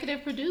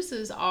executive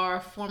producers are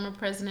former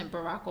President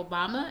Barack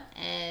Obama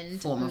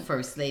and former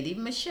First Lady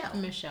Michelle.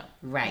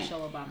 Right.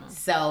 Michelle Obama.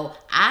 So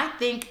I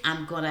think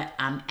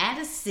I'm at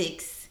a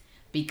 6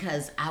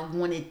 because I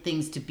wanted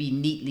things to be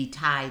neatly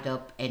tied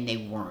up and they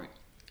weren't.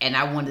 And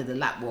I wanted a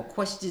lot more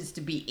questions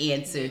to be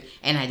answered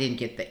and I didn't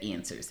get the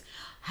answers.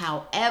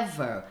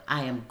 However,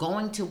 I am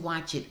going to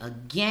watch it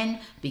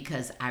again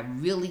because I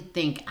really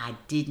think I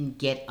didn't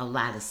get a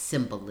lot of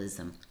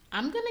symbolism.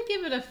 I'm going to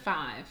give it a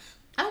 5.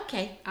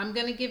 Okay. I'm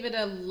going to give it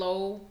a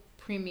low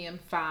premium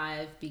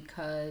 5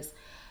 because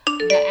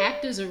the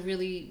actors are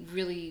really,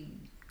 really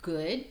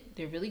good.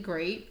 They're really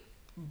great.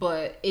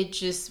 But it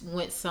just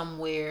went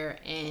somewhere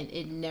and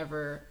it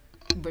never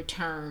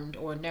returned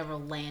or never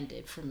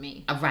landed for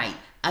me. Right.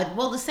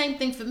 Well, the same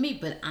thing for me,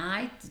 but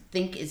I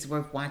think it's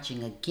worth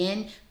watching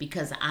again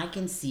because I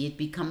can see it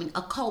becoming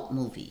a cult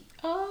movie.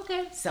 Oh,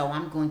 okay. So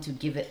I'm going to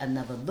give it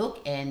another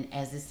look, and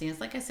as it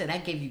stands, like I said, I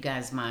gave you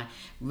guys my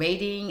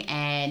rating,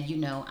 and you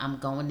know I'm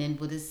going in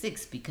with a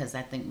 6 because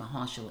I think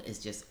Mahershala is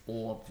just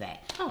all of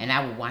that, and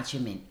I will watch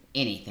him in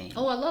anything.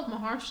 Oh, I love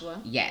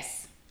Mahershala.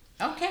 Yes.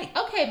 Okay,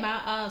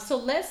 so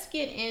let's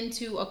get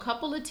into a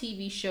couple of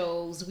TV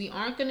shows. We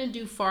aren't going to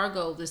do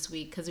Fargo this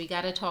week because we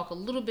got to talk a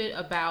little bit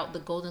about the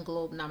Golden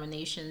Globe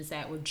nominations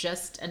that were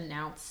just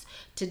announced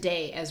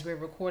today as we're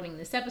recording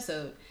this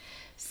episode.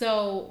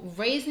 So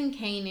Raising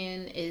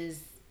Kanan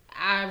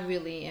I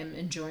really am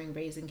enjoying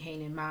Raising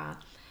Kanan, Ma.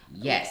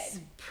 Yes.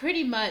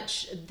 Pretty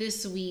much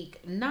this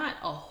week, not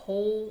a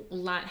whole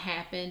lot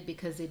happened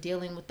because they're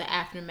dealing with the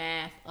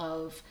aftermath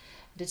of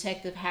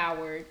Detective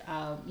Howard,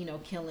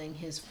 killing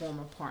his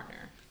former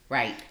partner.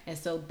 Right. And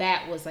so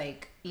that was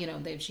like,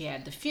 she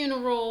had the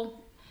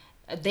funeral.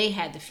 They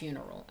had the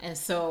funeral, and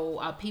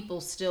so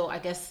people still, I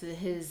guess, the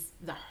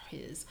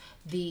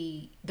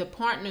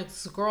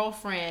partner's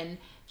girlfriend,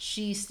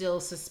 she still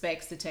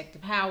suspects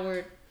Detective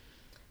Howard.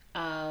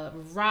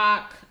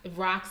 Rock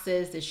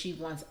says that she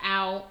wants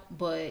out,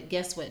 but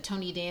guess what?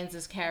 Tony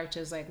Danza's character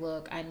is like,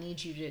 look, I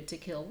need you to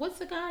kill. What's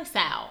the guy?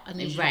 Sal. I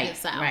need you to get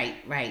Sal.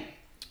 Right.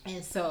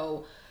 And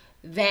so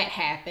that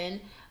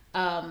happened.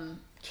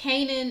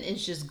 Kanan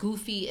is just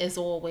goofy as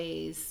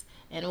always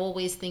and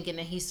always thinking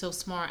that he's so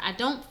smart. I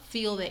don't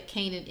feel that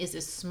Kanan is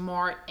as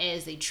smart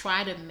as they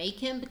try to make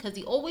him because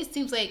he always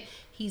seems like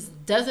he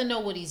doesn't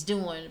know what he's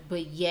doing,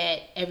 but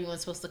yet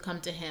everyone's supposed to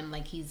come to him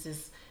like he's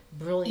this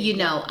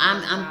brilliant.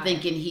 I'm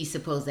thinking he's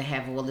supposed to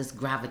have all this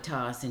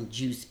gravitas and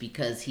juice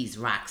because he's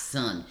Rock's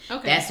son.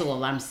 Okay. That's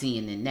all I'm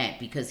seeing in that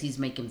because he's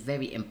making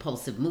very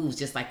impulsive moves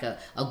just like a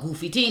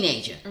goofy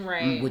teenager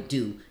would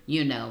do,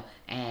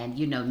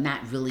 and,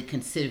 not really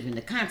considering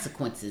the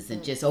consequences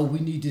and just, we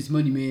need this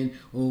money, man.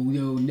 Oh,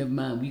 no, never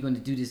mind. We're going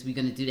to do this. We're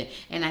going to do that.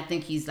 And I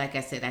think he's, like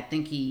I said,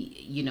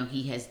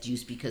 he has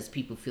juice because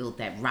people feel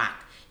that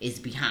Rock is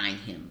behind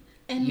him.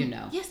 And,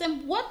 Yes,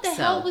 and what the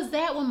hell was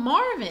that with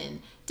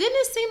Marvin? Didn't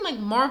it seem like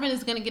Marvin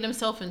is going to get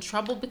himself in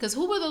trouble? Because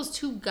who were those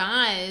 2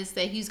 guys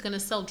that he's going to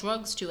sell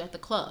drugs to at the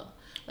club?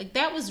 Like,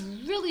 that was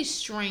really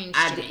strange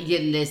to me. Yeah,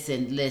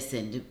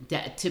 listen.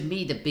 To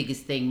me, the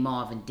biggest thing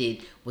Marvin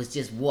did was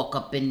just walk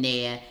up in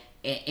there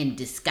in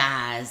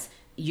disguise,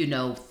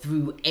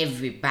 through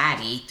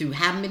everybody. Through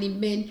how many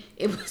men?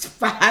 It was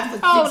 5 or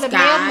 6 guys. The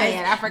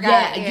mailman. I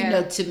forgot.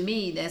 Yeah, to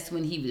me, that's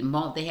when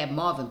they had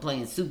Marvin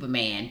playing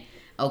Superman.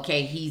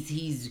 Okay,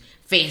 he's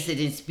faster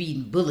than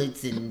speeding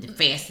bullets and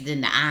faster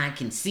than the eye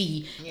can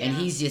see, and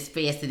he's just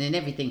faster than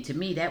everything. To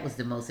me, that was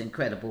the most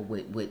incredible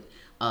with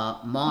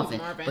Marvin.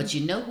 But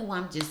you know who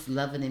I'm just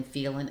loving and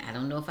feeling? I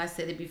don't know if I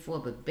said it before,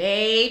 but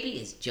baby,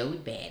 it's Joey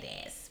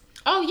Badass.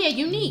 Oh yeah,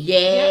 Unique.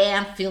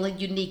 Yeah, I'm feeling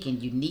Unique,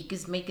 and Unique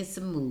is making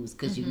some moves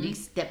because Unique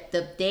stepped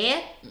up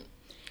there.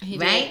 He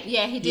right? Did.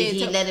 Yeah, he did.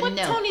 He let him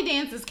know. What's Tony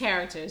Danza's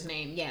character's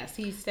name? Yes,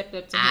 he stepped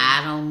up to him.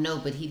 I don't know,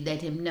 but he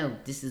let him know.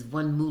 This is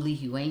one moolie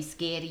who ain't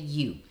scared of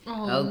you.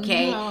 Oh,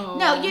 okay?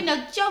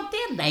 No, joke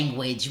their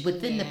language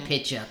within the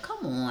picture.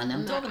 Come on,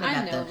 I'm talking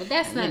about but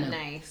that's not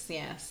nice.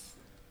 Yes.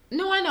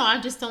 No, I know. I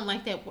just don't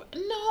like that word.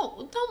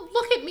 No, don't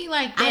look at me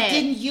like that. I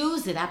didn't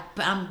use it.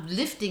 I'm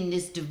lifting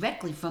this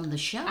directly from the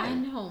show. I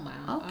know,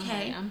 Mom.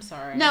 Okay. I'm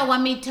sorry. No, I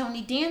mean,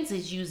 Tony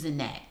Danza's using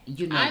that,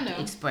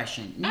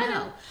 expression.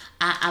 No.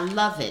 I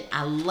love it.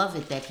 I love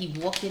it that he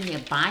walked in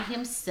there by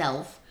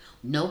himself.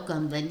 No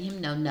gun, letting him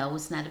know, no,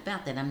 it's not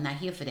about that. I'm not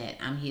here for that.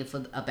 I'm here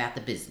about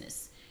the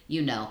business,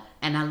 and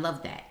I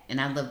love that.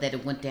 And I love that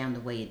it went down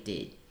the way it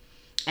did.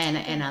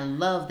 And I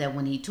love that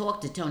when he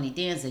talked to Tony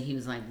Danza, he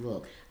was like,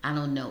 look, I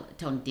don't know.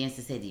 Tony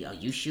Danza said, are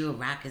you sure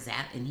Rock is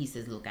out? And he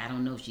says, look, I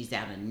don't know if she's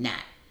out or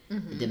not.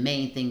 The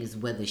main thing is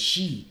whether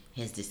she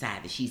has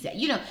decided she's that.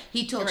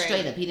 He talked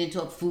straight up. He didn't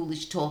talk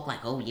foolish talk like,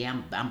 oh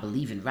yeah, I'm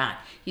believing Rock.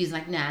 He's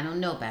like, nah, I don't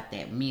know about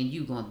that. Me and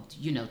you going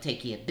to,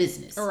 take care of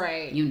business.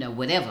 Right.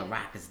 Whatever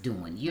Rock is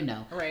doing,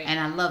 Right. And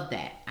I love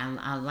that.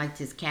 I liked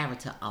his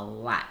character a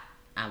lot.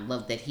 I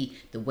love that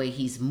the way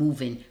he's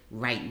moving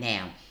right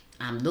now.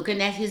 I'm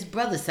looking at his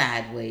brother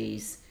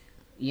sideways.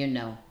 I'm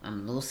a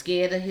little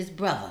scared of his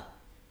brother.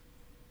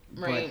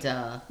 Right.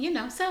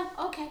 But, so,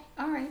 okay.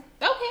 All right.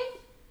 Okay.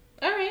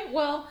 All right.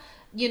 Well,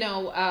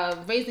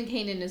 Raising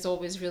Kanan is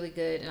always really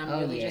good, and I'm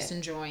really just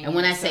enjoying it. And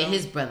when I say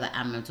his brother,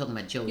 I'm not talking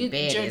about Joey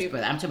Badass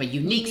brother. I'm talking about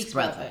Unique's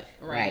brother.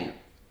 Right.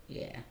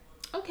 Yeah.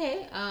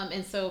 Okay.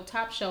 And so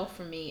Top Shelf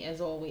for me,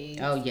 as always.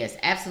 Oh, yes.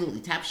 Absolutely.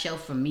 Top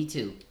Shelf for me,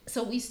 too.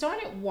 So we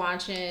started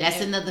watching.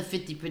 That's another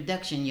 50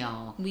 production,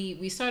 y'all.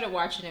 We started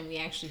watching, and we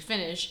actually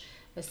finished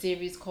a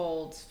series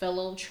called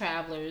Fellow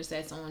Travelers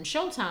that's on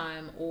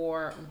Showtime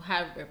or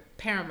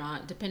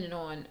Paramount, depending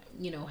on,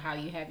 how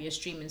you have your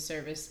streaming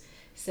service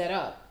set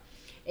up.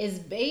 Is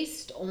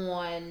based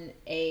on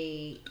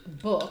a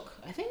book.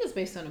 I think it's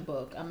based on a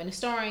book. And it's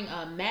starring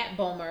Matt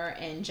Bomer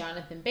and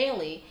Jonathan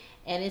Bailey.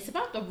 And it's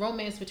about the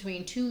romance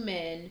between two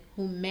men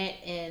who met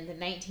in the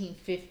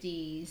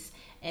 1950s.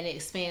 And it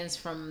expands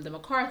from the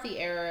McCarthy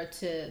era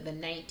to the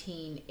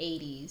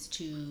 1980s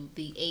to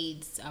the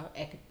AIDS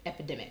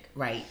epidemic.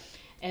 Right.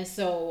 And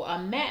so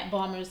Matt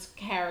Bomer's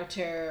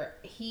character,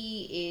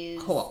 he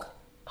is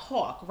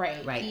Hawk,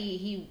 right? Right.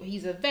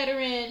 He's a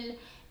veteran,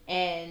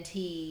 and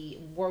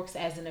he works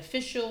as an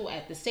official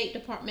at the State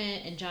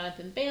Department. And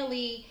Jonathan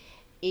Bailey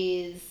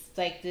is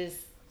like this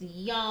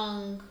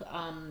young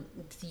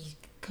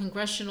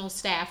congressional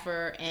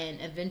staffer,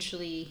 and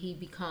eventually he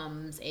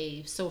becomes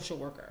a social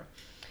worker.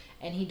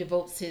 And he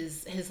devotes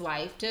his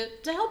life to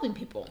helping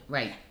people.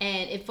 Right.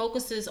 And it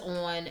focuses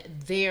on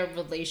their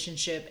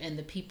relationship and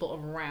the people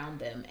around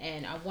them.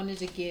 And I wanted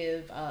to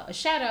give a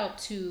shout out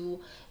to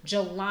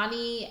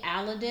Jelani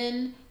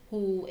Aladdin,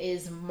 who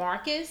is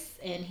Marcus.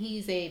 And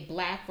he's a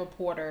black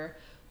reporter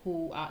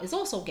who is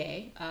also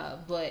gay.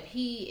 But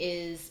he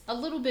is a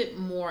little bit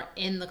more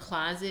in the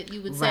closet,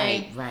 you would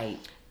say. Right.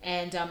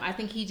 And I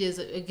think he gives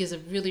a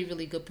really,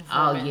 really good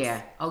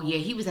performance. Oh yeah,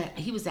 he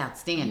was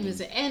outstanding.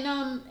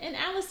 And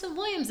Allison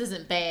Williams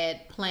isn't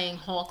bad playing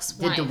Hawk's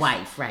wife. The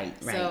wife, right.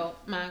 So,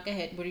 Ma, go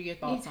ahead. What are your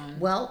thoughts on?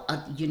 Well,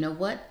 you know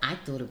what? I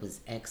thought it was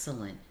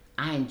excellent.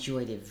 I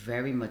enjoyed it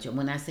very much. And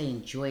when I say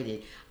enjoyed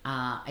it,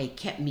 it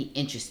kept me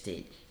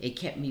interested. It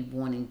kept me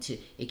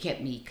it kept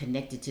me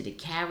connected to the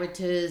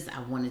characters. I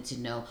wanted to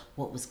know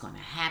what was going to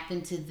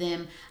happen to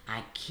them.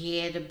 I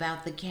cared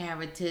about the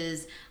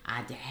characters.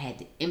 I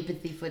had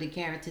empathy for the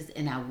characters,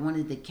 and I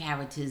wanted the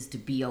characters to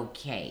be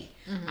okay.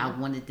 Mm-hmm. I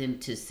wanted them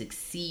to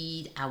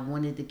succeed. I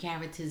wanted the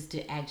characters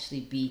to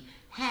actually be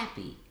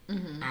happy.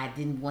 Mm-hmm. I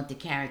didn't want the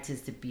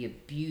characters to be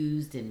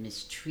abused and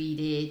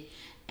mistreated.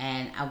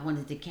 And I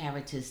wanted the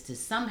characters to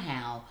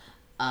somehow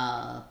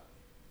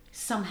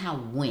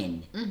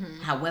win,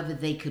 however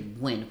they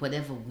could win,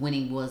 whatever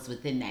winning was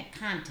within that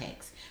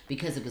context,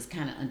 because it was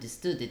kind of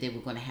understood that they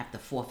were going to have to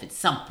forfeit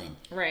something,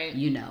 right?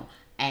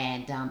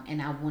 And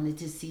I wanted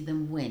to see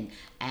them win.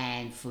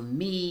 And for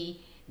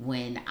me,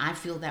 when I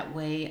feel that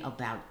way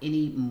about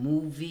any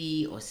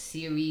movie or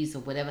series or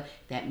whatever,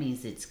 that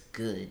means it's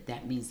good.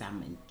 That means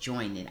I'm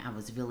enjoying it. I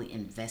was really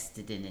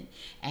invested in it.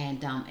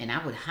 And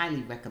I would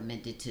highly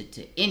recommend it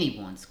to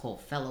anyone. It's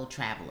called Fellow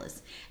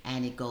Travelers.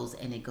 And it goes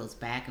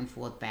back and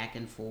forth.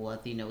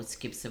 It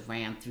skips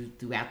around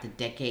throughout the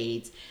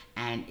decades,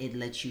 and it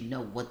lets you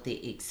know what they're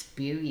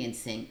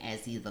experiencing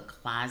as either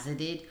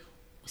closeted,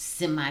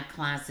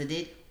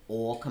 semi-closeted,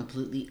 or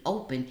completely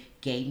open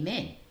gay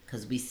men.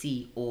 Because we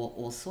see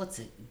all sorts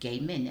of gay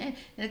men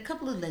and a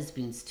couple of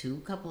lesbians too.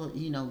 A couple of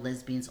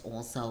lesbians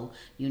also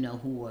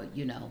who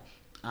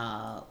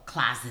are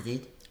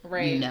closeted,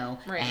 right?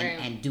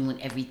 And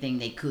doing everything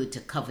they could to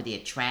cover their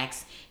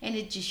tracks. And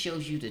it just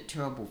shows you the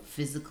terrible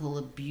physical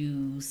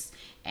abuse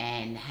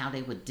and how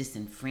they were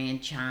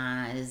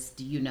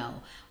disenfranchised,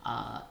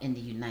 in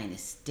the United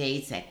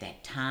States at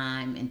that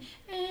time, and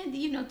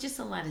just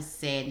a lot of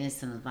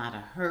sadness and a lot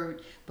of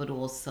hurt, but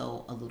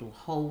also a little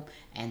hope.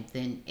 And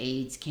then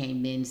AIDS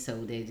came in,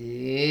 so that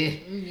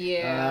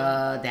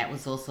that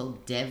was also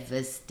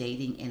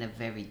devastating in a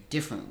very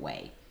different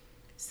way.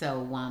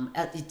 So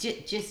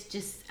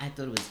just I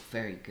thought it was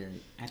very good.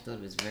 I thought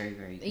it was very,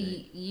 very good.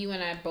 You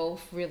and I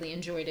both really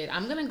enjoyed it.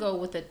 I'm gonna go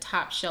with a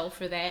top shelf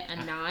for that,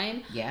 a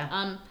 9.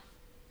 Yeah.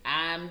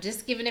 I'm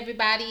just giving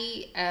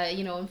everybody,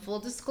 in full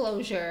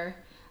disclosure,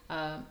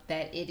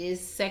 that it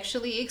is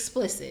sexually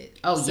explicit.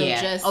 Oh, so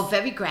yeah.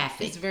 Very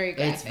graphic. It's very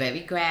graphic. It's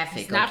very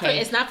graphic.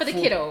 It's not for the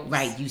kiddos.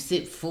 Right. You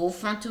see full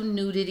frontal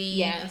nudity.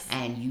 Yes.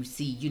 And you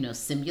see,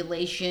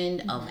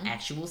 simulation of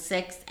actual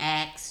sex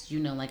acts.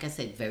 Like I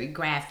said, very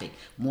graphic.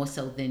 More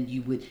so than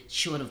you would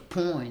short of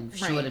porn,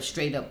 short of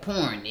straight up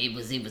porn. It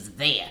was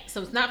there.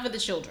 So it's not for the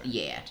children.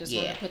 Yeah. Just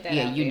want to put that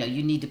out there.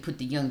 You need to put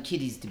the young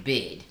kiddies to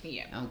bed.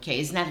 Yeah.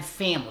 Okay. It's not a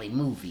family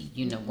movie.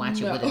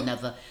 Watch it with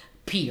another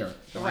peer.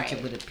 Watch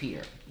it with a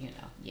peer.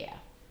 Yeah.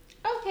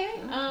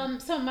 Okay.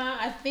 So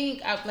I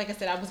think, like I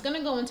said, I was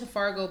gonna go into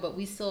Fargo, but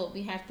we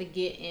have to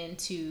get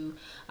into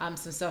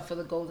some stuff for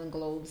the Golden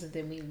Globes, and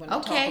then we want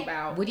to talk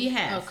about what do you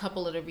have? A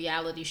couple of the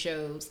reality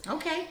shows.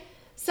 Okay.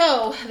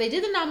 So they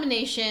did the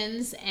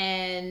nominations,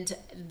 and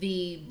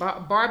the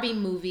Barbie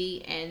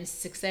movie and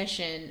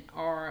Succession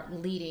are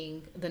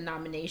leading the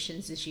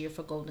nominations this year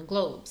for Golden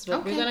Globes.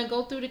 But we're gonna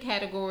go through the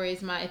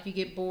categories. If you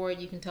get bored,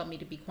 you can tell me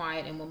to be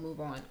quiet, and we'll move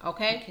on.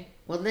 Okay.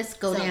 Well, let's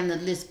go down the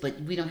list, but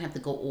we don't have to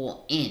go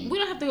all in. We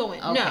don't have to go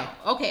in. Okay. No.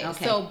 Okay.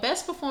 So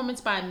best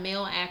performance by a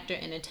male actor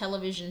in a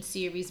television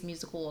series,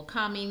 musical, or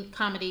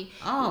comedy.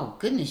 Oh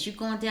goodness, you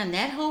going down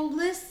that whole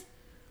list?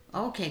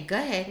 Okay, go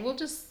ahead. We'll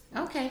just.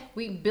 Okay.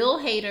 Bill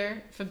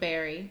Hader for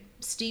Barry,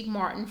 Steve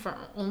Martin for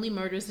Only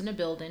Murders in the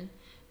Building,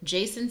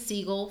 Jason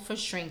Segel for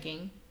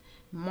Shrinking,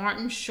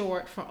 Martin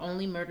Short for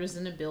Only Murders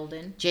in the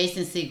Building,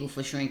 Jason Segel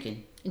for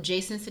Shrinking,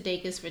 Jason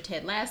Sudeikis for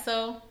Ted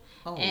Lasso,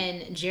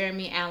 and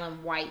Jeremy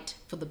Allen White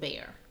for The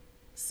Bear.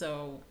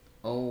 So.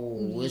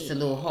 It's a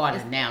little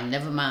harder now.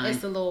 Never mind.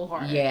 It's a little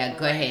harder. Yeah,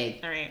 go ahead.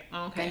 All right.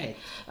 Okay.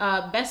 Go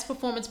ahead. Best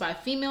performance by a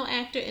female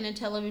actor in a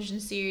television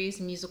series,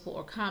 musical,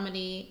 or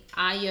comedy: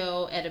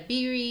 Ayo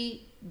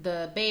Edebiri,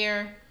 The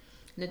Bear;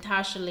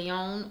 Natasha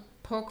Lyonne,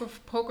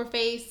 Poker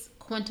Face;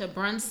 Quinta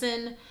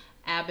Brunson,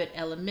 Abbott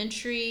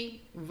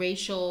Elementary;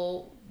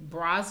 Rachel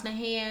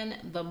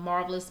Brosnahan, The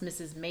Marvelous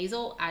Mrs.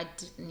 Maisel.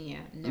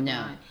 Never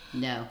mind.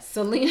 No.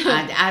 Selena.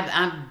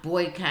 I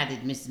boycotted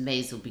Mrs.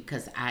 Maisel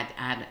because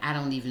I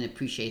don't even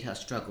appreciate her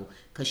struggle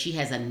because she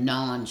has a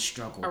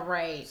non-struggle. All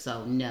right.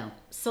 So no.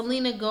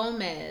 Selena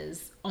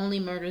Gomez, Only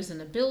Murders in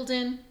the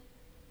Building;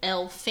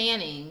 Elle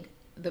Fanning,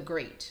 The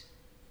Great.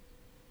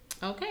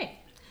 Okay.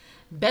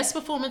 Best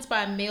performance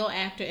by a male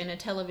actor in a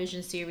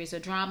television series or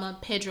drama: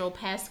 Pedro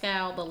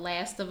Pascal, The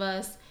Last of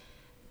Us;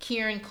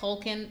 Kieran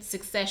Culkin,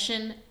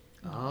 Succession;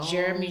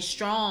 Jeremy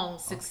Strong,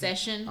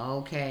 Succession;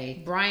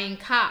 Brian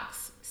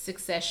Cox,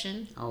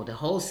 Succession; the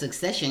whole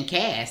Succession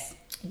cast;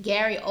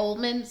 Gary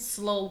Oldman,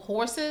 Slow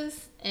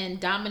Horses; and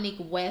Dominique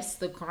West,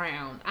 The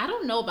Crown. I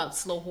don't know about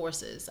Slow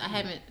Horses. I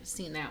haven't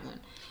seen that one.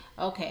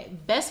 Okay.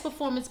 Best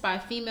performance by a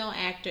female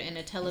actor in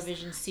a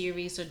television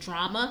series or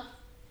drama: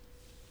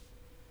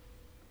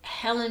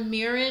 Helen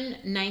Mirren,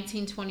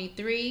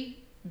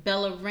 1923;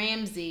 Bella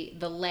Ramsey,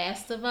 The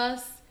Last of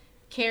Us;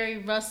 Kerry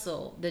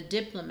Russell, The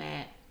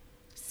Diplomat;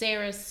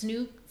 Sarah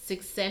Snook,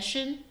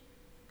 Succession;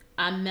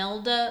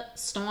 Imelda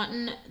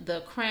Staunton,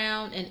 The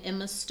Crown; and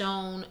Emma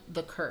Stone,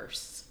 The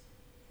Curse.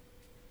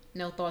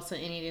 No thoughts on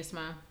any of this,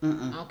 Ma?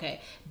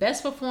 Okay.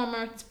 Best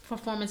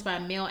performance by a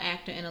male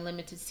actor in a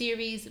limited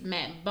series: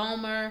 Matt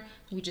Bomer,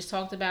 we just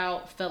talked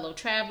about, Fellow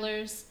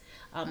Travelers;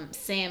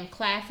 Sam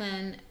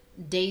Claflin,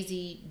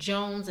 Daisy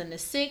Jones and the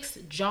Six;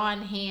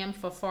 John Hamm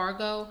for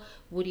Fargo;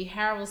 Woody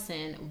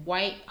Harrelson,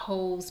 White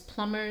Hose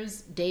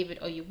Plumbers; David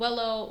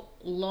Oyelowo,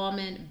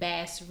 Lawman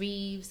Bass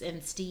Reeves;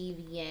 and Steve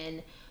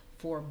Yen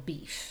for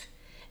Beef.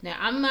 Now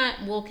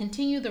we'll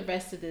continue the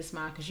rest of this,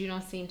 Ma, because you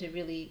don't seem to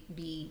really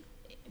be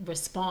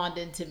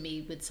responding to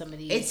me with some of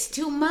these. It's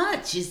too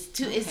much. It's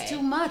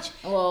too much.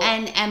 Well,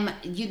 and am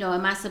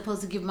I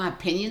supposed to give my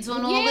opinions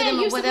on all of them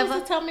or whatever? You're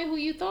supposed to tell me who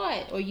you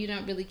thought, or you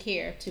don't really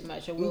care too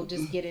much, or we'll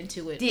just get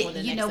into it on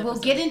the next episode. We'll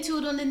get into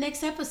it on the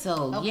next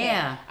episode. Okay.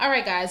 Yeah. All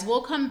right, guys.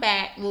 We'll come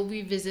back. We'll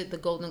revisit the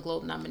Golden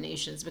Globe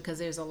nominations because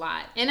there's a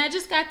lot, and I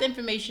just got the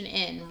information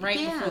in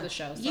before the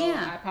show, so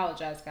I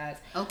apologize, guys.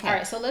 Okay. All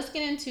right. So let's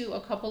get into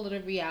a couple of the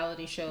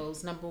reality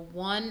shows. Number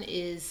 1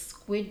 is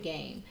Squid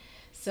Game.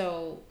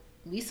 So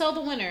we saw the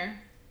winner.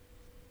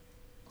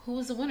 Who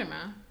was the winner,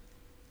 Ma?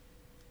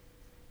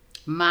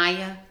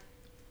 Maya.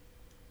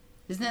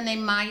 Isn't her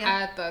name Maya?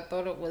 I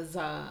thought it was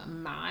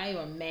Mai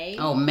or May.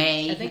 Oh,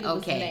 May. I think it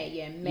was May.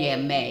 Yeah, May. Yeah,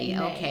 May.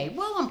 Okay.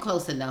 Well, I'm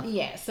close enough.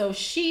 Yeah. So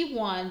she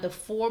won the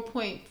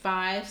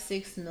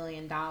 $4.56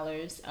 million.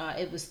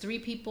 It was 3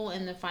 people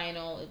in the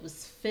final. It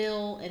was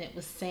Phil and it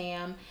was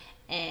Sam.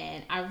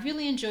 And I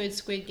really enjoyed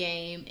Squid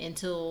Game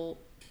until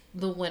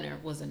the winner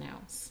was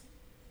announced.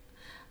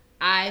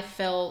 I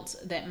felt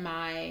that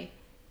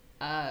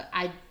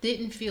I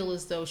didn't feel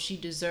as though she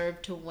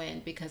deserved to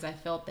win because I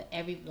felt that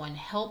everyone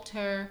helped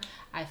her.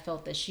 I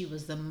felt that she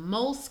was the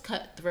most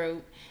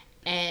cutthroat,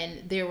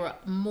 and there were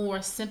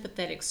more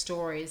sympathetic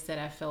stories that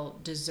I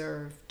felt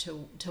deserved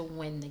to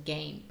win the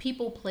game.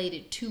 People played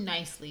it too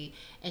nicely,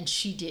 and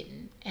she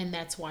didn't, and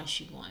that's why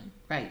she won.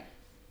 Right.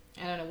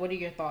 I don't know. What are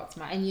your thoughts,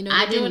 Ma? And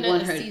I didn't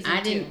want her. I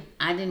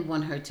didn't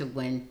want her to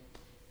win.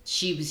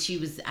 She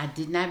was. I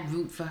did not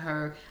root for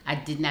her. I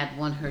did not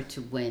want her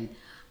to win.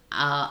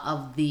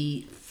 Of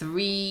the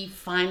 3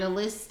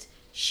 finalists,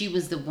 she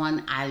was the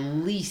one I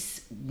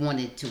least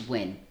wanted to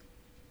win.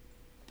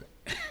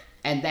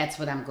 And that's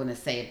what I'm going to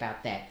say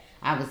about that.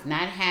 I was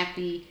not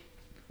happy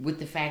with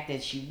the fact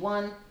that she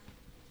won.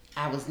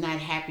 I was not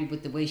happy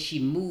with the way she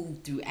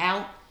moved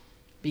throughout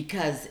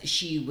because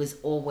she was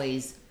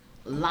always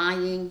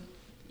lying.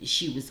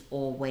 She was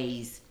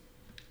always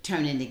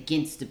turning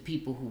against the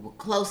people who were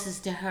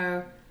closest to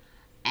her,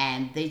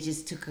 and they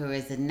just took her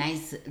as a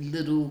nice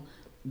little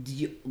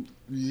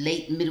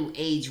late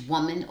middle-aged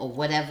woman or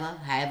whatever,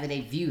 however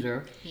they viewed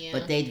her, Yeah.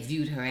 but they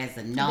viewed her as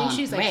a non-threat. I think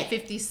she's like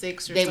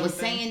 56 or they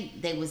something.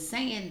 They were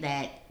saying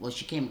that, well,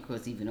 she came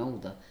across even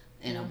older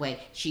in a way.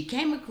 She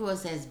came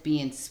across as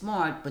being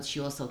smart, but she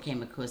also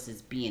came across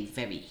as being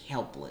very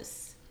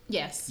helpless.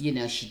 Yes. You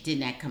know, she did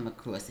not come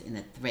across in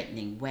a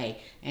threatening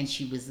way, and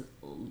she was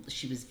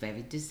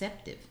very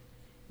deceptive.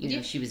 You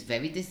know, she was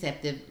very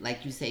deceptive.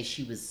 Like you say,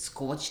 she was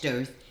scorched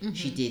earth. Mm-hmm.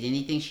 She did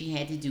anything she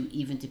had to do,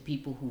 even to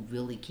people who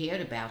really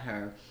cared about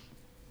her.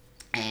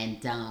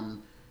 And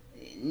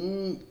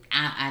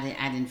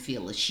I didn't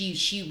feel it.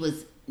 She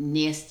was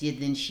nastier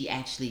than she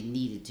actually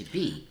needed to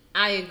be.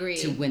 I agree.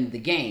 To win the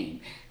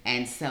game.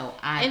 And so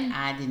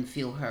I didn't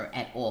feel her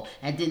at all.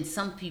 And then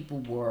some people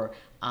were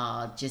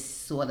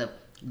just sort of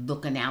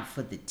looking out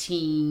for the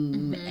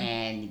team, mm-hmm.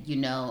 and, you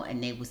know,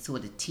 and they were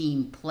sort of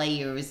team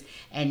players,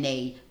 and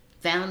they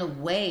found a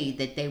way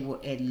that they were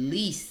at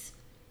least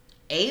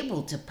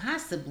able to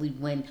possibly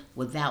win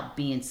without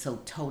being so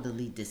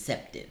totally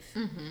deceptive,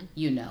 mm-hmm.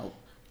 you know.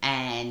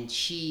 And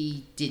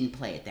she didn't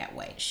play it that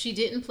way. She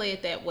didn't play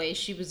it that way.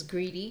 She was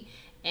greedy,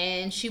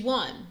 and she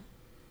won.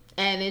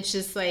 And it's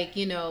just like,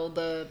 you know,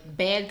 the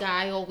bad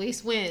guy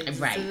always wins,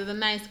 right, instead of the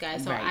nice guy.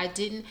 So right. I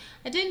didn't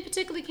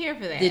particularly care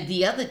for that.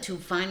 The other two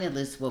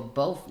finalists were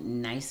both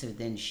nicer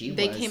than she was.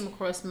 They came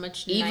across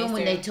much nicer. Even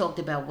when they talked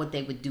about what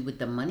they would do with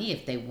the money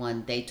if they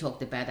won, they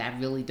talked about, I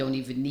really don't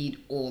even need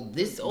all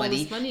this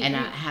money, and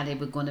how they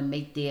were going to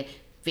make their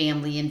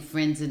family and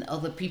friends and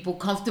other people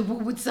comfortable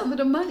with some of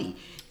the money.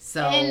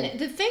 So, and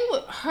the thing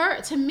with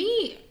her, to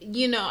me,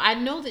 you know, I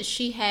know that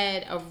she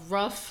had a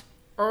rough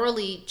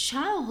early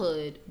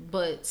childhood,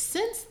 but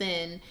since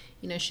then,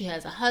 you know, she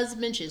has a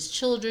husband, she has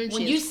children,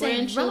 she has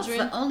grandchildren.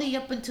 Rough, only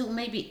up until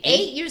maybe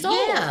 8 years old.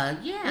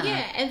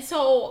 Yeah. And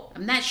so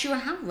I'm not sure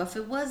how rough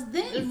it was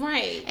then.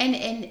 Right.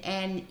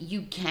 And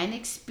you can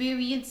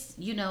experience,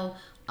 you know,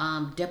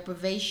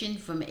 deprivation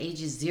from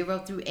ages 0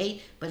 through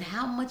 8, but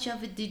how much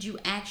of it did you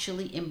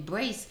actually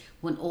embrace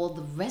when all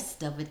the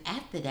rest of it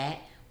after that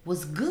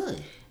was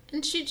good?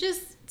 And she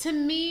just, to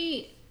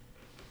me,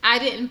 I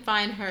didn't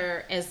find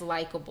her as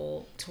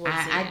likable towards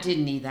the end. I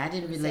didn't either. I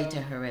didn't relate to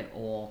her at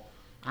all.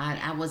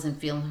 I wasn't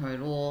feeling her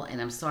at all,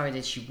 and I'm sorry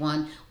that she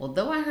won.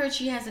 Although I heard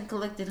she hasn't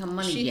collected her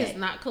money yet. She has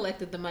not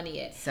collected the money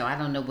yet. So I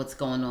don't know what's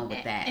going on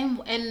with that.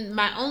 And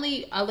my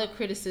only other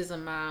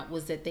criticism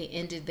was that they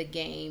ended the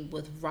game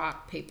with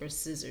rock, paper,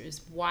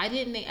 scissors. Why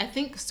didn't they? I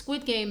think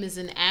Squid Game is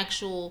an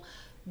actual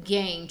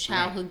game,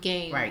 childhood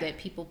game that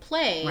people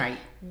play. Right.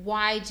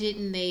 Why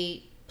didn't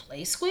they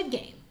play Squid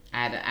Game?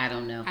 I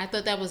don't know. I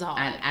thought that was odd.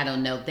 I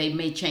don't know. They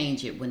may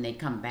change it when they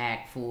come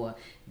back for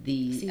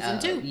the season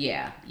 2.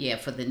 Yeah.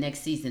 For the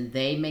next season,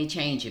 they may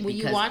change it. Will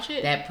you watch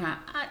it?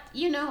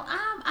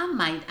 I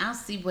might. I'll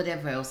see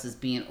whatever else is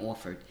being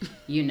offered.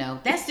 You know,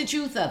 that's the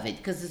truth of it,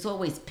 because it's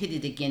always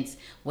pitted against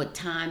what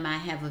time I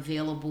have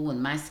available in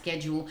my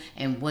schedule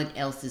and what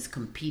else is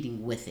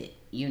competing with it.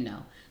 You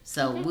know,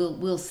 so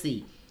we'll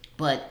see.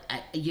 But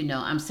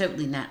I'm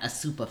certainly not a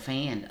super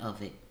fan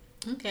of it.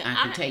 Okay, I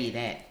can tell you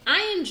that.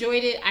 I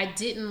enjoyed it. I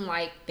didn't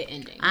like the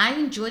ending. I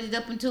enjoyed it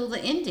up until the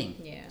ending.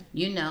 Yeah.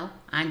 You know,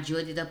 I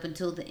enjoyed it up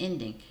until the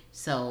ending.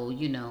 So,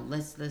 you know,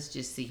 let's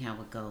just see how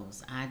it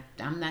goes.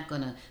 I'm not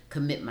going to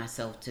commit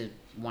myself to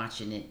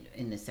watching it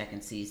in the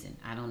second season.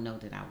 I don't know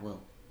that I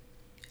will.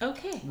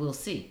 Okay. We'll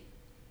see.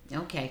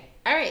 Okay.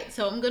 All right,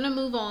 so I'm going to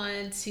move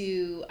on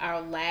to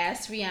our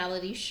last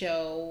reality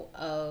show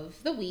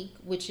of the week,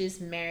 which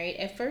is Married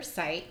at First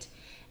Sight.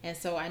 And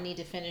so I need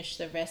to finish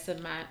the rest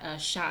of my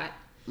shot.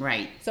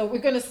 Right. So we're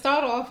going to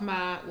start off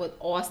with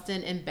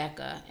Austin and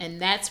Becca.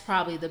 And that's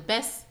probably the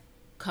best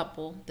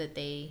couple that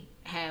they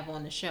have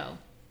on the show.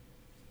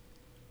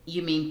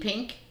 You mean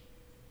Pink?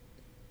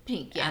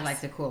 Pink, yes. I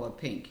like to call her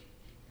Pink.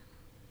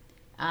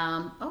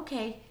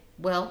 Okay.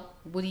 Well,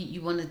 what do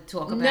you want to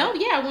talk about? No,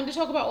 yeah, I wanted to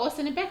talk about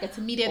Austin and Becca.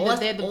 To me, they're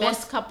the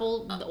best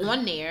couple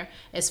on there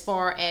as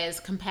far as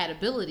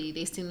compatibility.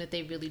 They seem that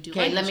they really do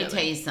like each other. Okay, let me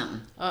tell you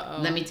something.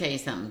 Let me tell you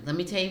something. Let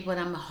me tell you what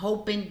I'm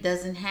hoping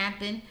doesn't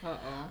happen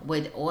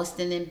with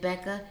Austin and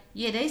Becca.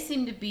 Yeah, they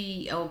seem to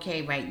be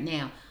okay right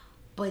now.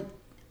 But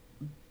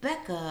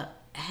Becca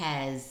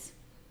has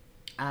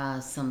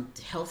some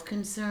health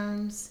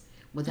concerns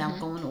without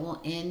going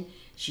all in.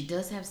 She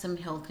does have some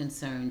health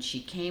concerns.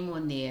 She came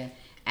on there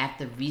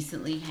after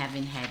recently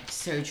having had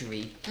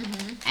surgery,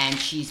 and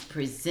she's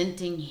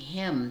presenting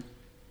him,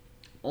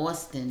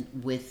 Austin,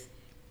 with,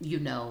 you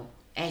know,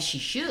 as she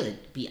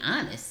should, be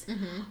honest.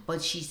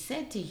 But she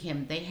said to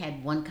him, they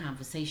had one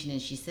conversation,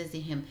 and she says to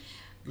him,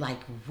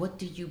 like, what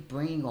do you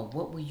bring, or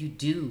what will you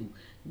do?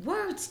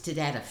 Words to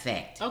that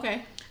effect.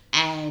 Okay.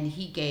 And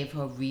he gave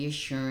her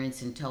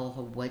reassurance and told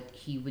her what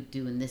he would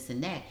do and this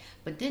and that.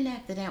 But then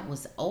after that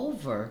was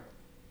over,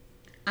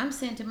 I'm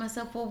saying to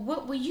myself, well,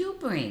 what will you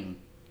bring?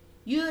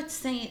 You're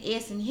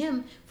asking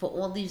him for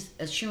all these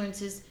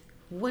assurances.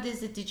 What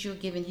is it that you're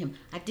giving him?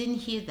 I didn't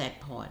hear that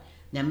part.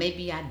 Now,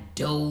 maybe I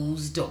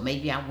dozed, or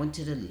maybe I went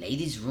to the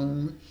ladies'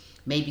 room,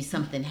 Maybe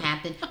something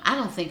happened. I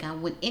don't think I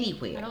went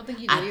anywhere. I don't think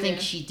you did I think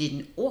either. she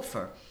didn't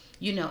offer.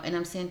 And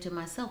I'm saying to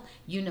myself,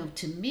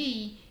 to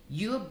me,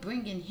 you're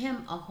bringing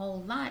him a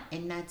whole lot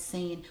and not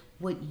saying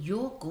what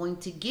you're going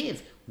to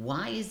give.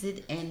 Why is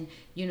it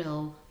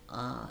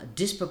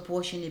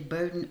disproportionate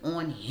burden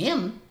on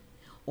him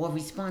or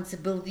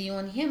responsibility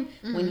on him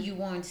when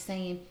you aren't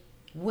saying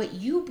what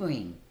you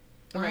bring?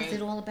 Why is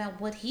it all about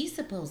what he's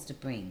supposed to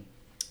bring?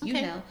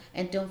 Okay.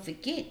 And don't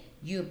forget,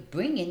 you're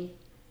bringing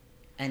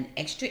an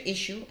extra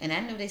issue, and I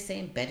know they're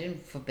saying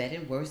for better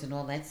and worse and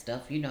all that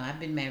stuff. I've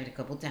been married a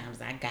couple times.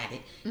 I got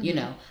it.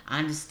 I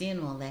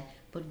understand all that.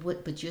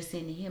 But you're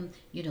saying to him,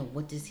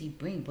 what does he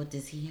bring? What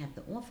does he have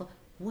to offer?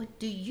 What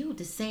do you?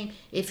 The same.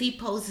 If he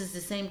poses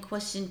the same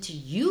question to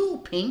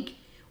you, Pink,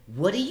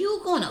 what are you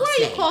gonna say? Why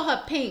do you call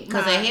her Pink?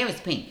 Because her hair is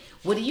pink.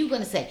 What are you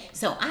gonna say?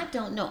 So I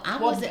don't know.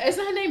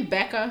 Isn't her name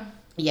Becca?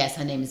 Yes,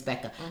 her name is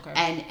Becca. Okay.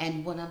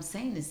 And what I'm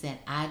saying is that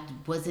I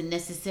wasn't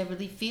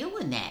necessarily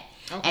feeling that.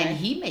 Okay. And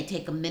he may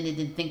take a minute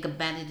and think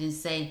about it and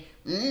say,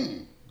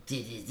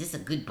 is this a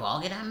good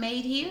bargain I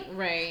made here?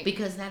 Right.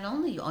 Because not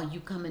only are you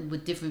coming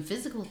with different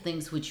physical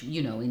things, which,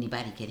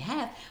 anybody could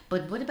have,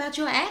 but what about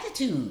your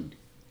attitude?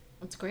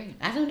 That's great.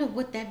 I don't know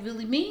what that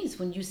really means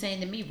when you saying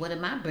to me, what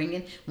am I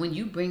bringing? When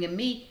you bringing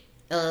me,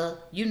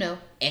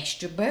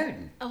 extra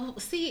burden. Oh,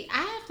 see, I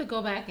have to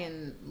go back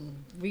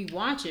and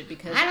rewatch it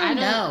because I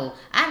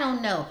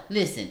don't know.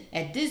 Listen,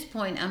 at this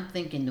point, I'm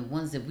thinking the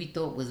ones that we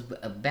thought was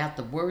about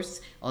the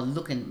worst are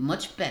looking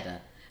much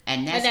better.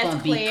 And that's going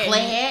to be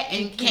Claire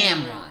and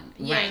Cameron.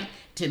 Yeah. Right.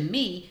 To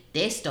me,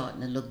 they're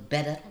starting to look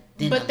better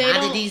than a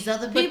lot of these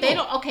other people. But they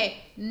don't.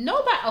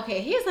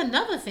 Okay, here's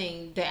another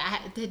thing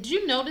did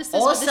you notice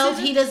this? Also,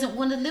 he doesn't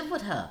want to live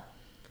with her.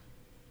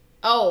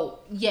 Oh,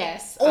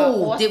 yes.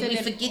 Did we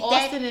forget that?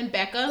 Austin and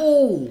Becca.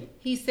 Oh.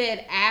 He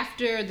said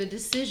after the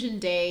decision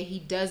day, he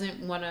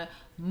doesn't want to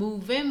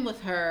move in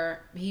with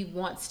her. He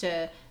wants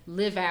to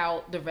live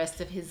out the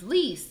rest of his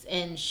lease.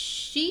 And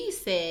she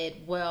said,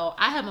 well,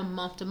 I have a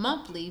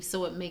month-to-month lease,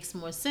 so it makes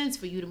more sense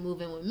for you to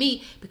move in with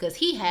me because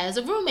he has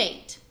a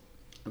roommate.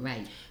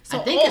 Right. So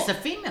I think it's a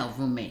female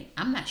roommate.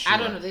 I'm not sure. I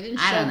don't know. They didn't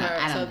show her.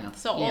 I don't know.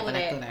 So all of that.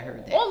 I thought I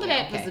heard that. All of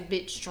that was a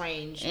bit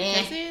strange.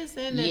 Because he's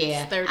in his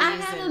 30s.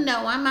 I don't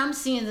know. I'm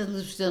seeing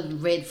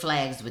some red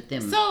flags with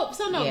them. So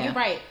no, you're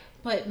right.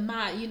 But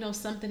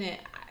something that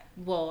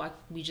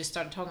we just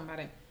started talking about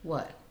it.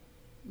 What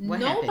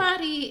Nobody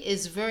happened?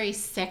 is very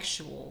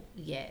sexual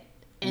yet,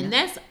 and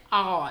that's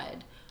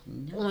odd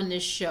on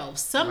this show.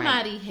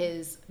 Somebody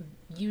has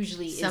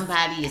usually is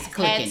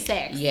clicking. had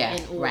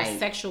sex or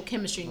sexual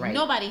chemistry. Right.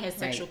 Nobody has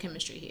sexual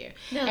chemistry here.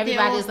 No,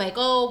 everybody's like,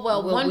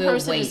 one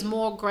person wait. is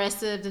more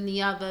aggressive than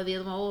the other. The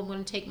other one, I'm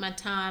going to take my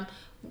time.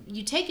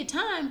 You take your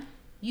time.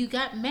 You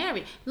got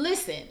married.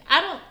 Listen,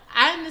 I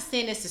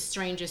understand it's a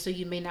stranger, so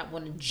you may not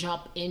want to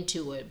jump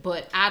into it.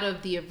 But out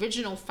of the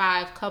original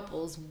 5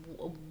 couples,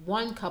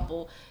 one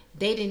couple,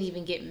 they didn't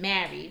even get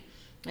married.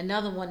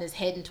 Another one is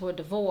heading toward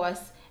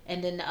divorce.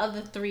 And then the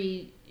other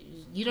 3,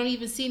 you don't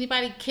even see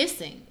anybody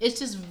kissing. It's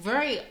just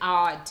very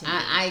odd to me.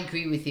 I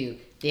agree with you.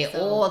 They're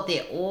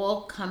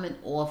all coming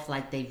off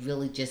like they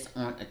really just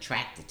aren't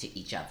attracted to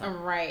each other.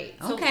 Right.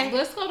 Okay. So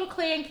let's go to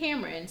Claire and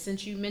Cameron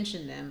since you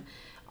mentioned them.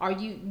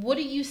 What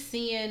are you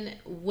seeing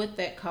with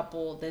that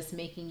couple that's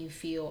making you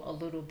feel a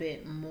little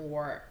bit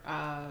more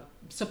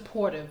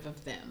supportive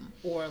of them,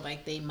 or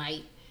like they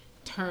might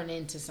turn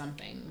into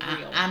something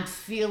real? I'm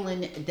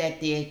feeling that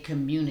they're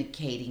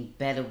communicating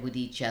better with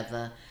each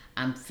other.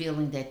 I'm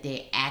feeling that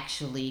they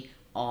actually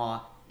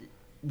are,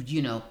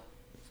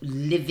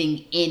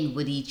 living in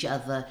with each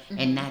other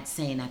and not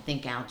saying, I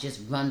think I'll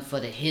just run for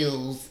the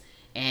hills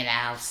and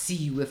I'll see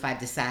you if I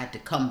decide to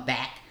come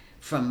back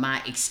from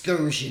my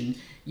excursion,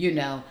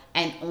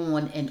 and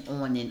on and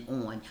on and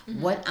on.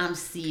 What I'm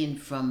seeing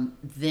from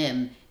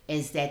them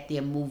is that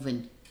they're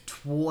moving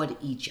toward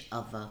each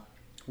other,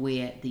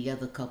 where the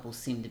other couple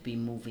seem to be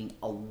moving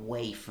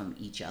away from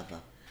each other.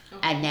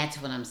 Okay. And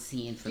that's what I'm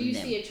seeing from them. Do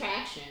you see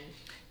attraction?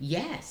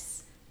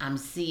 Yes. I'm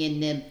seeing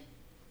them,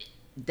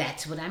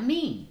 that's what I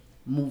mean,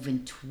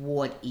 moving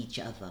toward each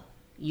other,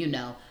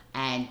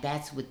 and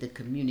that's with the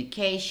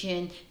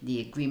communication, the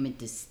agreement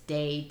to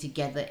stay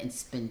together and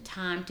spend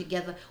time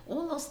together.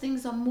 All those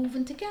things are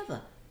moving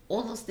together.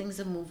 All those things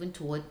are moving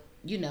toward,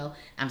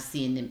 I'm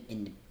seeing them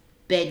in the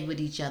bed with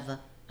each other.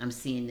 I'm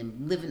seeing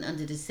them living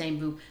under the same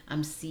roof.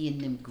 I'm seeing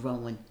them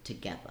growing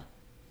together.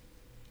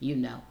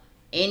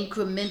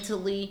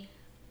 Incrementally,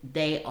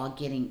 they are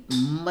getting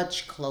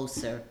much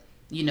closer.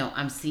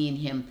 I'm seeing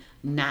him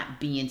not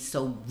being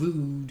so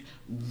rude,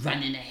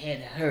 running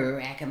ahead of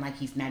her, acting like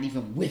he's not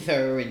even with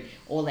her and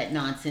all that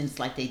nonsense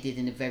like they did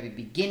in the very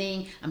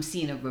beginning. I'm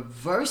seeing a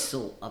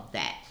reversal of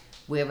that.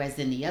 Whereas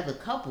in the other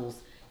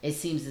couples, it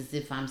seems as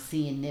if I'm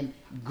seeing them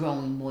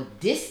growing more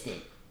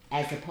distant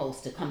as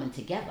opposed to coming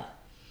together.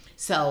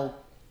 So,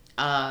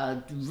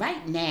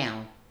 right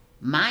now,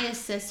 my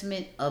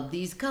assessment of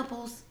these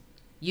couples,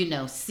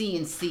 C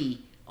and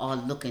C are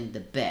looking the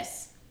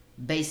best.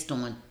 Based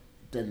on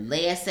the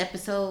last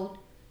episode,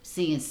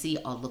 C and C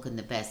are looking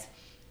the best.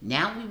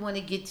 Now we want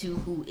to get to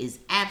who is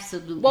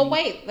absolutely. Well,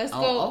 wait. Let's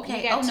go.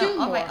 Okay. We got two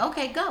more. All right.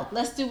 Okay, go.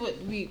 Let's do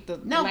what we Go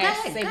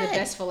ahead. Save the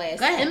best for last.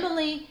 Go ahead.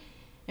 Emily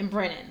and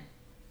Brennan.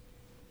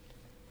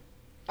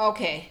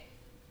 Okay.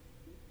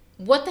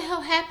 What the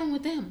hell happened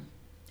with them?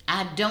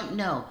 I don't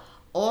know.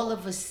 All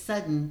of a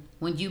sudden,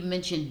 when you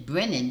mentioned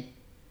Brennan,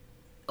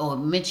 or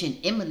mentioned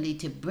Emily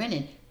to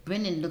Brennan,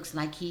 Brennan looks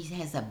like he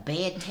has a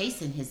bad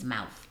taste in his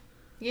mouth.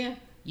 Yeah.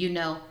 You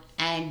know,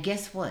 and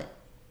guess what?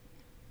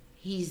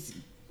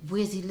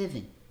 Where's he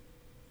living?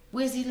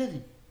 Where's he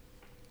living?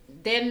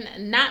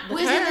 Then not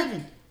with Where's her. he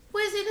living?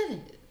 Where's he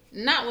living?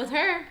 Not with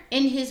her.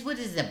 In his, what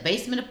is it, a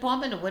basement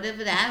apartment or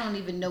whatever? I don't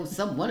even know.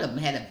 One of them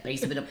had a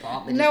basement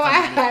apartment. No,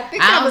 I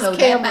think that was know.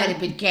 Cameron. That might have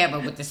been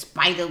Cameron with the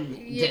spider,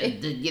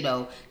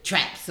 the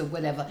traps or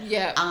whatever.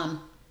 Yeah.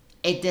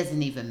 It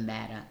doesn't even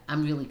matter.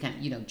 I'm really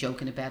kind of,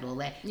 joking about all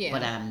that. Yeah.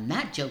 But I'm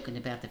not joking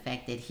about the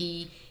fact that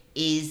he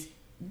is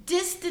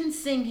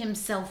distancing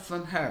himself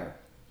from her.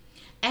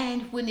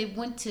 And when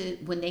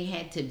they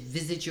had to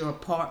visit your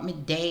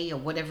apartment day or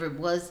whatever it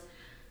was,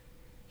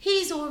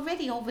 he's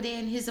already over there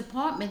in his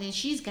apartment, and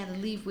she's got to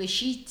leave where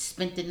she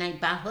spent the night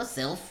by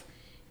herself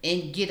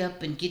and get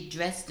up and get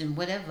dressed and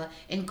whatever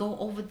and go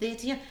over there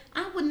to him.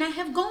 I would not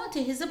have gone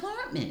to his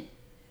apartment.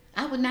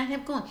 I would not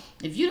have gone.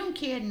 If you don't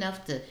care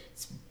enough to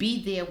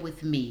be there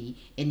with me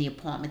in the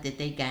apartment that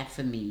they got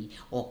for me,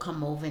 or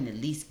come over and at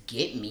least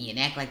get me and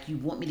act like you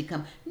want me to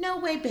come, no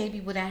way, baby,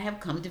 would I have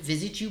come to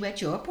visit you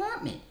at your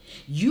apartment.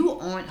 You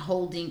aren't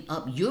holding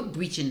up. You're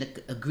breaching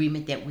the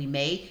agreement that we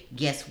made.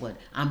 Guess what?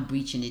 I'm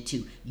breaching it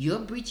too. You're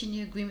breaching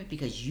the agreement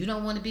because you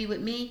don't want to be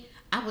with me.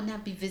 I will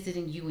not be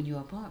visiting you in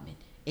your apartment.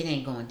 It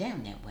ain't going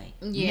down that way.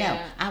 Yeah.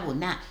 No, I will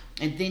not.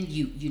 And then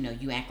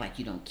you act like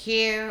you don't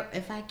care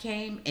if I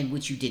came, and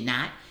which you did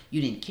not. You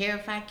didn't care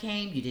if I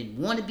came. You didn't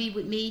want to be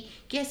with me.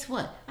 Guess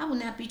what? I will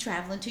not be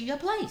traveling to your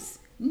place.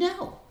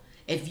 No.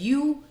 If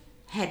you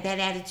had that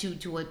attitude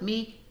toward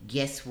me,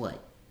 guess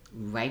what?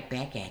 Right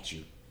back at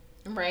you.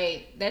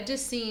 Right. That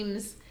just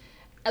seems...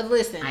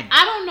 listen,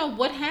 I don't know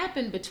what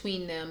happened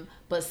between them,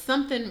 but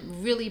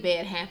something really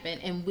bad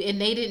happened, and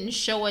they didn't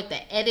show it.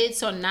 The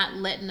edits are not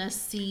letting us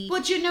see.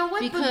 But you know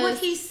what? But what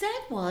he said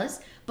was,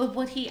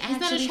 he's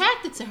not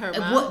attracted to her,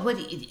 Mom.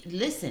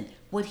 Listen,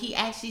 what he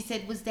actually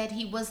said was that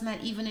he was not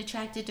even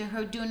attracted to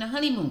her during the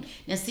honeymoon.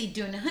 Now, see,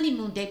 during the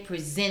honeymoon, they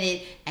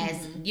presented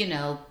as,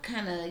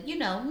 kind of,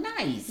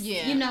 nice.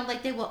 Yeah.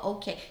 Like they were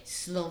okay,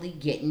 slowly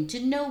getting to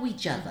know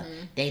each other.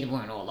 Mm-hmm. They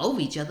weren't all over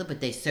each other, but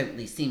they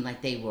certainly seemed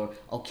like they were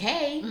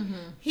okay.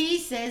 Mm-hmm. He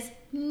says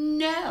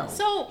no.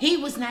 So he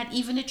was not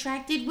even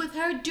attracted with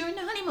her during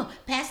the honeymoon.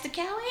 Pastor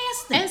Cal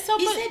asked him.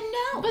 He said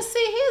no. But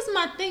see, here's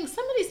my thing.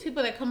 Some of these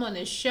people that come on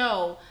this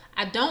show,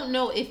 I don't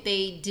know if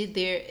they did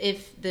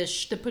if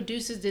the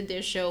producers did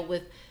their show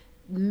with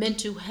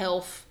mental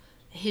health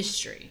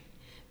history,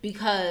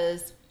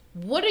 because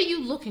what are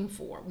you looking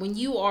for when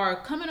you are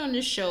coming on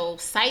this show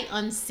sight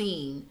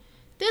unseen?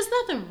 There's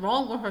nothing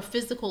wrong with her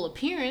physical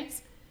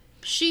appearance.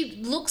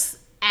 She looks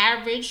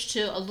average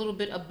to a little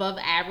bit above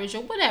average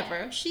or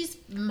whatever.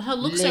 Her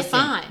looks are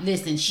fine.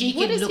 Listen, she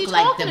can look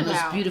like the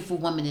most beautiful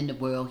woman in the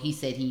world. He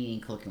said he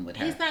ain't clicking with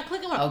her. He's not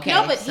clicking with her. Okay,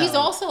 no, but he's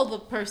also the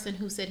person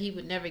who said he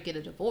would never get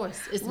a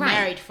divorce. Is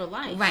married for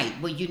life. Right.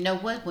 Well, you know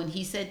what? When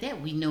he said that,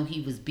 we know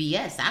he was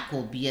BS. I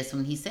called BS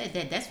when he said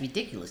that. That's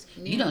ridiculous.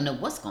 Yeah. You don't know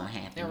what's going to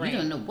happen. Right. You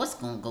don't know what's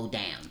going to go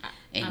down.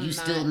 And you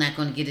still not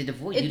going to get a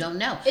divorce. You don't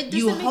know. It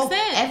doesn't make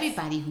sense.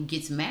 Everybody who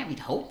gets married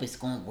hope it's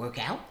going to work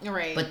out.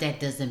 Right. But that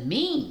doesn't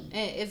mean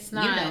it's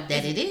not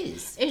that it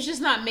is. It's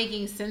just not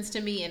making sense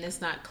to me, and it's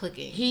not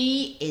clicking.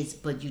 He is,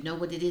 but you know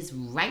what it is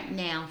right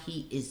now?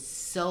 He is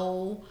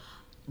so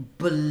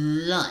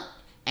blunt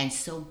and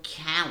so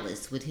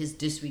callous with his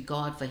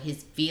disregard for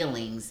his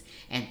feelings,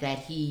 and that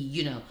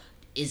he,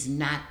 is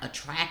not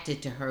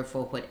attracted to her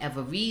for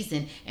whatever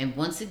reason. And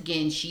once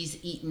again, she's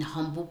eating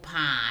humble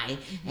pie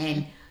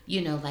and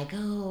like,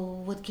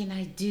 oh, what can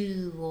I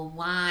do, or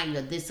why,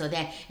 or this or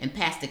that. And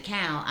Pastor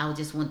Cal, I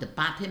just want to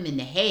bop him in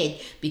the head,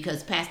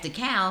 because Pastor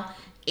Cal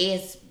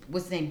is,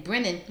 what's his name,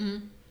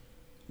 Brennan.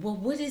 Well,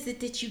 what is it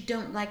that you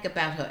don't like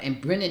about her?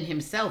 And Brennan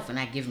himself, and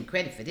I give him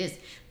credit for this,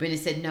 Brennan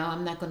said, no,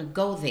 I'm not going to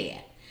go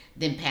there.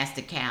 Then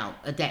Pastor Cal,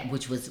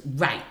 which was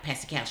right.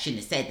 Pastor Cal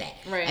shouldn't have said that.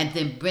 Right. And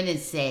then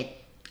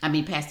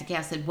Pastor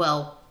Cal said,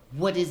 well,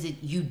 what is it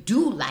you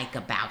do like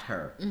about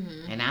her?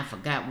 Mm-hmm. And I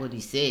forgot what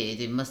he said.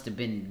 It must have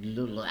been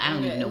little. I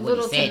don't even know what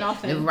he said.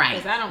 Nothing,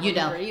 right? I don't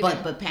remember either.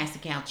 But Pastor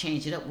Cal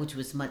changed it up, which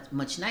was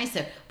much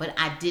nicer. But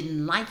I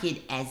didn't like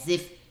it as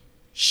if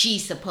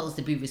she's supposed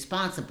to be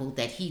responsible,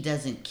 that he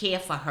doesn't care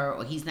for her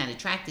or he's not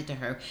attracted to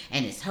her,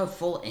 and it's her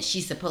fault, and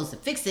she's supposed to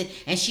fix it.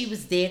 And she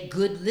was there,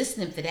 good,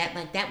 listening for that,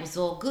 like that was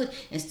all good.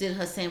 Instead of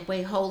her saying,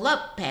 "Wait, hold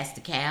up,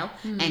 Pastor Cal,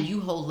 and you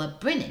hold up,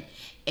 Brennan.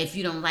 If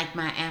you don't like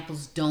my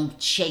apples, don't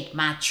shake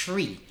my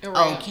tree,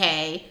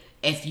 okay?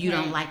 If you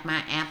don't like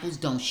my apples,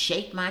 don't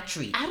shake my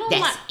tree."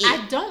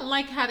 I don't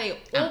like how they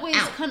always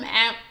come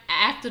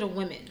after the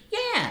women.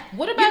 Yeah. Yeah.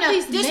 What about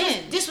these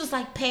men? This was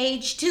like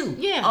Paige too.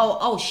 Yeah.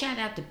 Oh, shout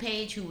out to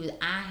Paige, who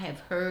I have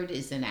heard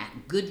is in a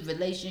good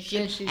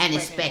relationship and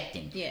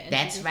expecting. Yeah.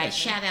 That's right.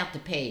 Shout out to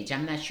Paige.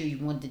 I'm not sure you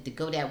wanted to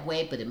go that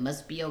way, but it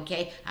must be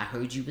okay. I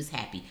heard you was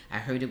happy. I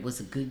heard it was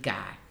a good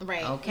guy.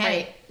 Right.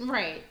 Okay.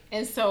 Right.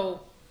 And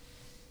so,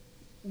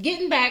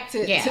 getting back to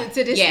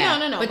this. Yeah.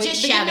 No. But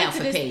just shout out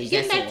for Paige.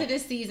 Getting back to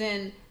this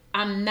season,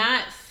 I'm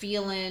not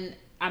feeling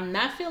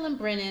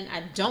Brennan.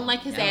 I don't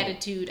like his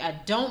attitude. I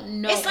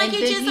don't know. It's like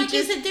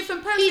he's a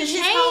different person. His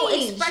whole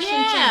expression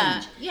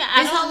changed. Yeah,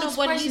 I don't know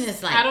what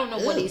he's like. I don't know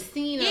what he's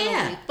seen. I don't know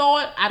what he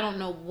thought. I don't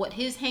know what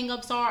his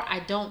hangups are. I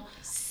don't.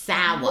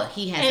 Sour.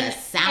 He has a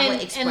sour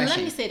expression. And let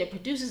me say, the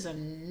producers are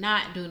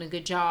not doing a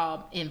good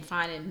job in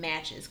finding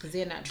matches because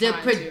they're not trying to.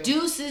 The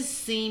producers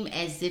seem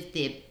as if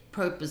they're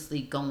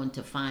purposely going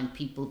to find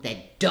people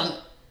that don't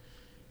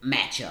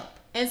match up.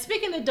 And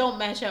speaking of don't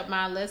match up,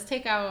 let's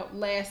take our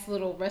last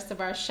little rest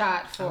of our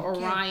shot for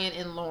Orion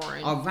and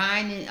Lauren.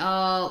 Orion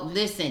and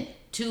listen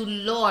to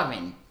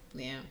Lauren.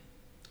 Yeah.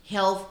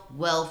 Health,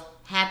 wealth,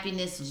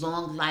 happiness,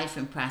 long life,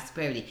 and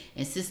prosperity.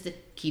 And sister,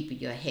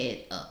 keep your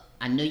head up.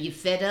 I know you're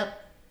fed up.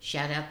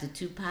 Shout out to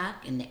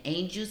Tupac and the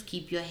Angels.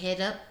 Keep your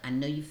head up. I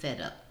know you're fed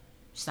up.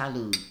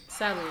 Salud.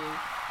 Salud.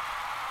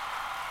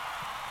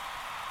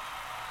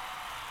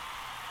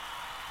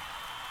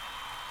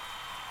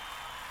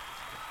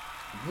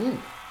 Woo.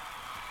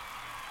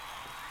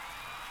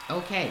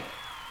 Okay,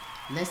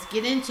 let's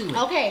get into it.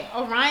 Okay,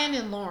 Orion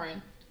and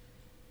Lauren.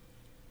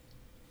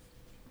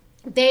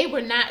 They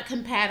were not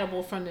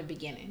compatible from the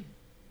beginning.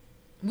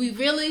 We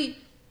really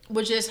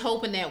were just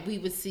hoping that we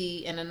would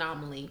see an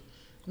anomaly.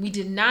 We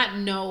did not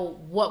know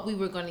what we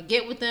were going to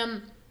get with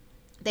them.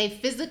 They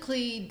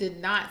physically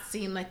did not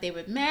seem like they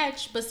would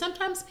match, but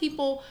sometimes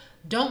people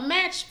don't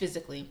match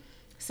physically.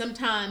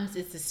 Sometimes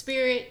it's the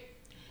spirit.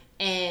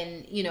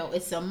 And,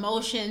 it's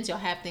emotions. You'll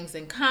have things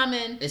in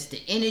common. It's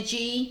the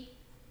energy.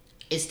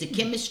 It's the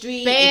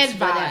chemistry. Bad it's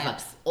vibes. Whatever.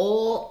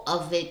 All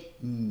of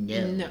it,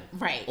 no.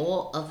 Right.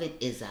 All of it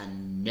is a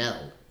no.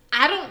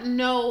 I don't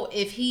know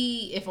if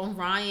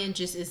Orion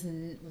just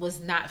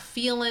was not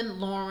feeling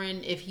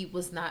Lauren, if he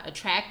was not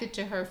attracted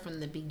to her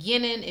from the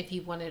beginning, if he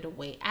wanted a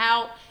way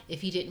out,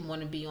 if he didn't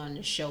want to be on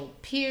the show,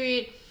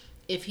 period,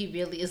 if he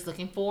really is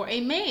looking for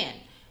a man.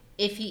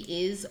 If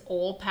he is,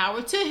 all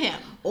power to him.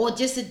 Or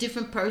just a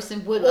different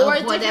person with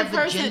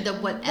whatever gender,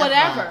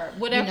 whatever.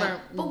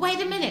 But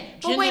wait a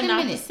minute.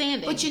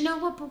 But you know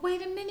what? But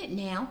wait a minute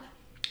now.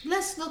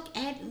 Let's look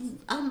at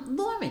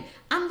Lauren.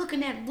 I'm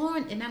looking at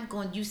Lauren and I'm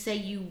going, you say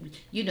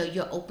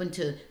you're open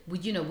to,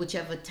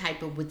 whichever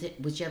type of,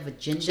 whichever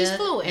gender. She's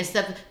fluid. And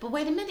stuff. But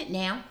wait a minute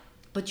now.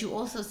 But you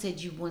also said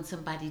you want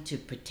somebody to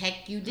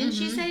protect you. Didn't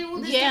she say all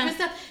this different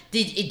stuff? Do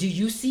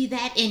you see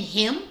that in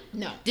him?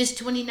 No.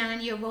 This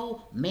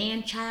 29-year-old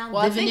man-child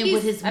living in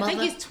with his mother? I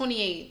think he's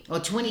 28. Or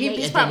 28.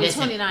 He's probably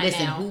 29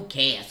 listen, now. Who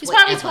cares? He's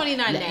probably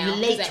 29 now.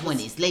 Late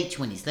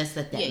 20s. Let's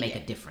let that make a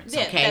difference,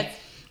 okay?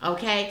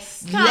 Okay?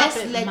 Stop.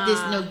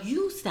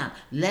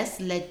 Let's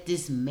let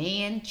this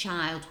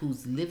man-child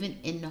who's living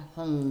in the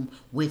home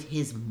with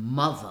his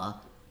mother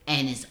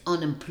and is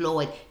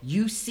unemployed,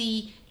 you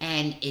see,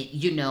 and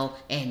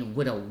and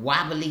with a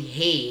wobbly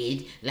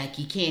head, like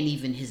he can't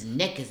even, his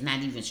neck is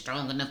not even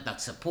strong enough to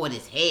support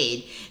his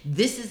head.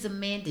 This is a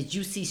man that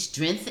you see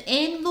strength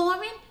in,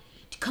 Lauren?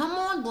 Come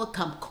on, Lord,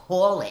 come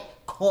call it.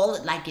 Call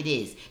it like it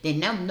is. Then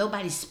now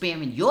nobody's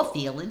sparing your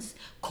feelings.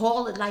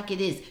 Call it like it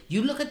is.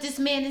 You look at this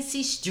man and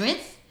see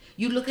strength.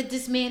 You look at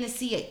this man and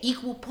see an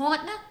equal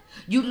partner.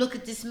 You look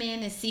at this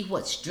man and see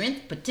what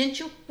strength,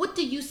 potential. What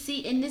do you see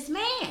in this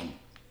man?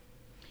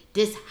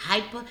 This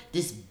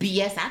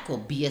BS, I call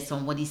BS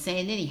on what he's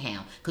saying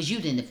anyhow. Because you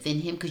didn't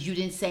offend him, because you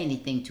didn't say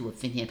anything to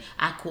offend him.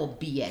 I call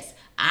BS.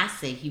 I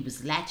say he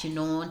was latching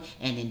on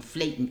and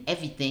inflating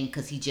everything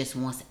because he just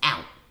wants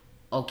out.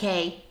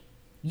 Okay?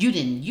 You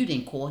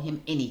didn't call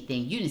him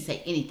anything. You didn't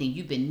say anything.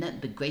 You've been nothing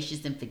but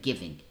gracious and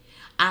forgiving.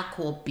 I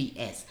call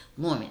BS.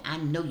 Lauren, I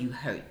know you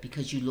hurt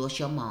because you lost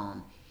your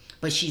mom.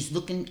 But she's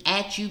looking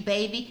at you,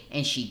 baby,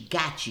 and she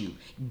got you.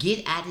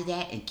 Get out of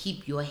that and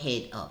keep your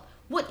head up.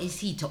 What is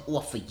he to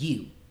offer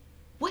you?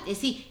 What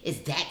is he? Is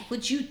that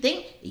what you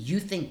think? You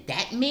think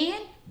that man,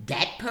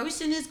 that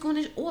person is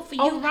going to offer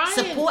you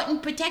support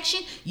and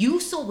protection? You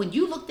saw when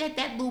you looked at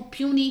that little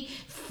puny,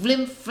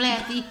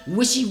 flim-flappy,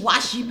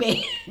 wishy-washy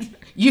man,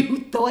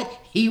 you thought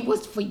he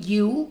was for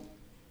you?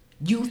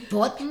 You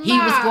thought he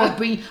was going to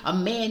bring a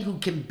man who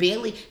can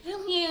barely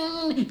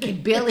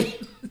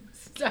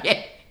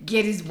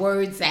get his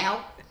words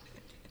out?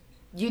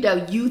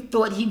 You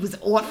thought he was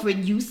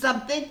offering you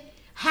something?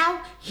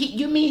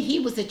 You mean he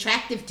was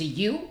attractive to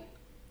you?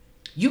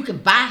 You can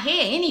buy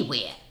hair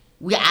anywhere.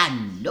 I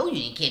know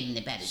you didn't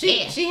care about his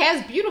hair. She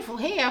has beautiful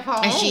hair of her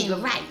own. And she's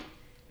right.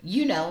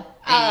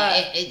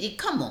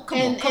 Come on,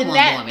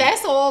 Lauren.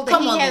 That's all that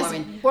he has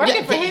Lauren.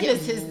 working for him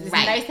is his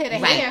nice head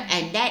of hair.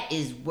 And that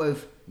is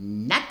worth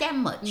not that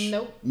much.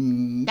 Nope.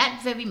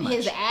 Not very much.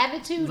 His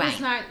attitude is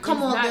not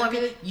Lauren.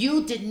 good.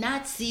 You did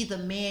not see the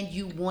man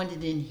you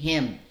wanted in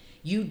him.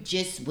 You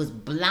just was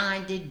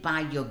blinded by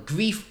your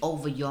grief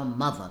over your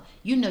mother.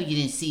 You know you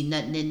didn't see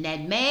nothing in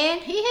that man.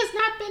 He has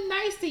not been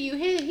nice to you.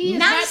 He has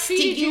Nice not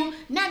treated to you.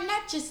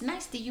 Not just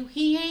nice to you.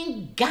 He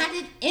ain't got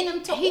it in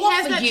him to offer you. He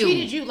has not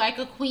treated you like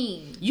a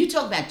queen. You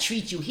talk about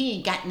treat you. He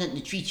ain't got nothing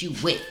to treat you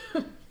with.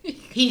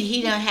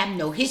 He don't have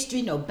no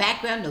history, no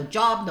background, no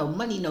job, no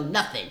money, no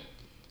nothing.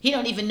 He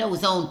don't even know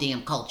his own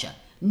damn culture.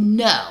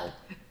 No.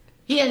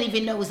 He don't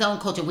even know his own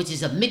culture, which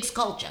is a mixed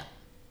culture.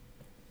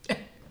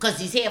 Because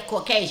he's half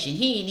Caucasian.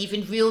 He ain't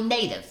even real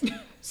native.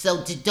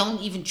 So don't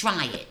even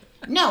try it.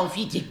 No, if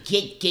you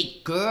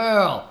get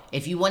girl.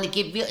 If you want to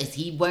get real, is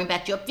he worrying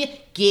about your feelings?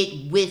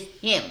 Get with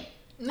him.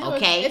 No,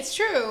 okay? It's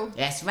true.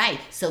 That's right.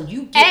 So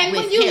you get with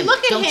him. And when you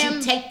look at him. Don't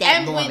you take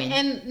that, Lauren.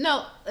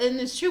 And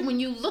it's true. When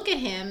you look at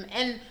him,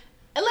 and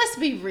let's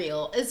be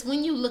real, it's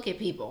when you look at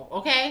people,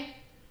 okay?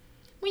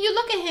 When you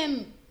look at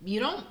him, you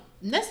don't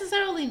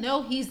necessarily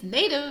know he's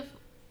native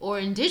or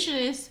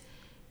indigenous.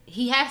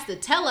 He has to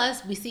tell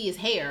us. We see his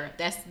hair.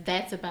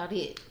 That's about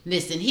it.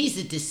 Listen, he's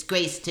a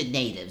disgrace to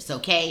natives,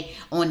 okay?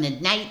 On the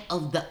night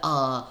of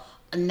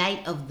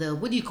the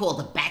what do you call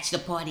the bachelor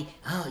party?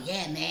 Oh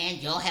yeah, man,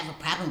 y'all have a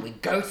problem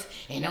with girth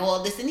and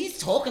all this, and he's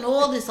talking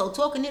all this old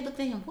talking. They look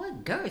at him,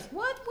 what girth?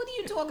 What are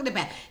you talking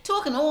about?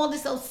 Talking all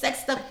this old sex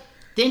stuff.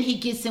 Then he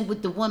gets in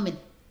with the woman.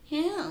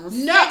 Yeah,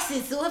 sex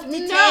is off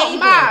the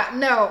table.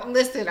 No,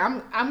 listen,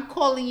 I'm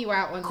calling you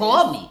out on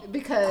Call me.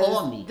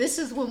 Because this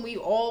is when we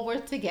all were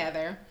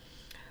together.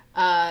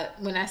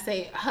 When I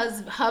say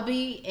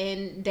hubby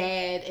and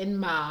dad and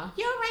ma.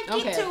 You're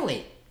right, get to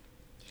it.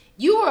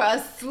 You were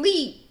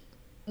asleep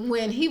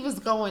when he was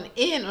going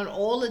in on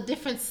all the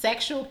different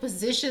sexual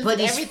positions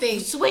and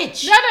everything.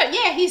 Switch.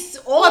 Yeah, he's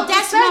all well,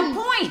 that's my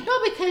point.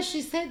 No, because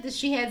she said that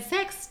she had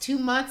sex 2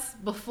 months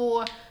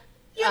before.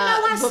 You know,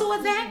 I saw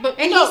that.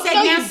 And he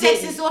said now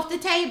sex is off the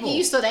table.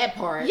 You saw that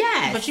part.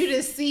 Yes. But you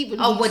didn't see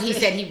what he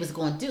said he was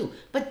going to do.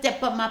 But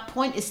my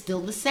point is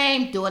still the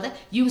same, daughter.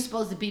 You were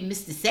supposed to be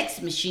Mr.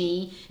 Sex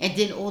Machine, and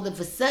then all of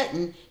a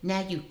sudden,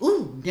 now you,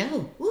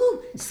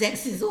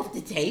 sex is off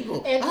the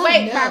table. And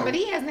but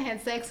he hasn't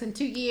had sex in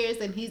 2 years,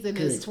 and he's in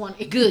his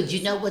 20s. Good.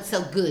 You know what's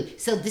so good?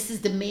 So this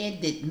is the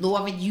man that,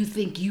 Lauren, you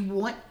think you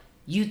want?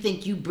 You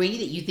think you bring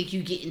it? You think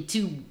you getting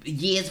 2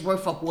 years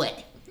worth of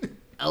what?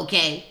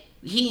 Okay?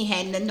 He ain't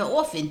had nothing to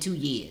offer in 2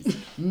 years.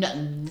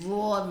 Nothing.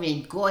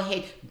 Lauren, go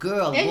ahead.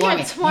 Girl, in Lauren,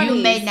 your 20s, you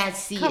may not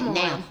see it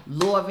now. On.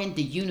 Lauren,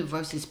 the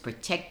universe is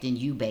protecting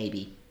you,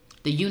 baby.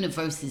 The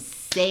universe is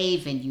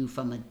saving you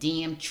from a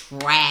damn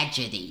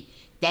tragedy.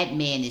 That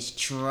man is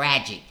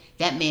tragic.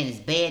 That man is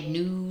bad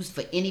news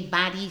for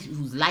anybody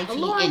whose life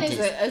Lauren he enters.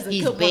 Is a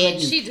He's good bad woman.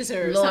 news. She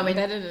deserves something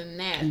better than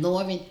that.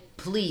 Lauren,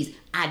 please.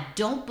 I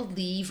don't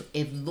believe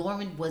if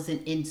Lauren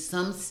wasn't in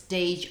some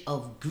stage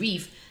of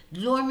grief,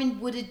 Lauren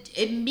would have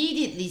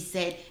immediately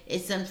said,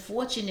 it's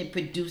unfortunate,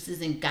 producers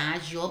and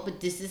guys,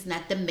 but this is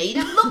not the mate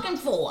I'm looking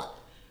for.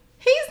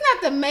 He's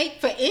not the mate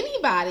for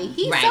anybody.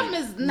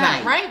 Something is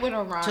not right with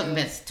Orion. Talking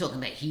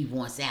about he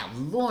wants out.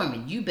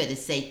 Lauren, you better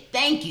say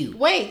thank you.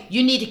 Wait.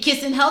 You need to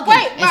kiss and hug him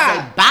and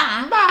say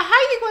bye. Ma, how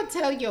you going to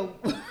tell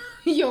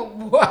your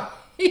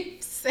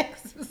wife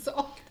sex is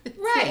off the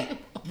table?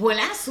 When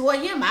I saw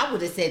him, I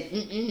would have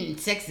said,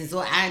 sex is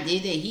all I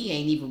did. He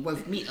ain't even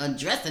worth me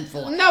undressing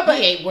for. No, but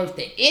he ain't worth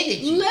the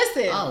energy.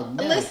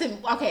 Listen.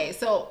 Okay,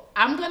 so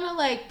I'm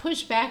gonna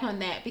push back on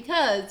that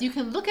because you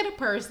can look at a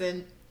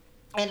person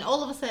and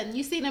all of a sudden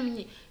you see them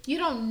and you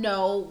don't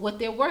know what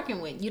they're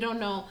working with. You don't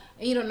know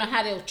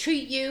how they'll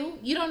treat you.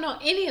 You don't know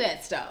any of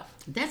that stuff.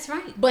 That's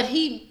right. But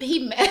he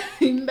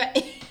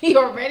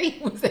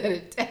already was at a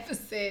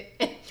deficit.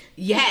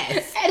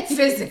 Yes. And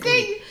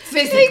physically.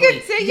 He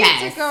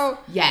continued to go.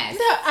 Yes.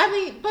 No, I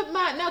mean,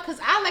 because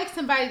I like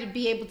somebody to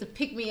be able to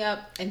pick me up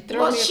and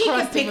throw me across the room.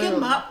 Well, she can pick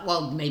him up.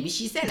 Well, maybe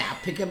she said, I'll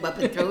pick him up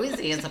and throw his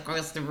hands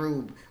across the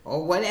room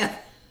or whatever.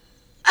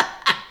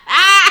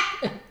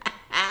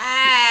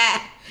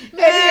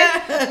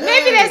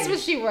 Maybe that's what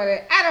she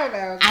wanted. I don't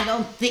know. I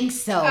don't think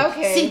so.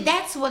 Okay. See,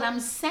 that's what I'm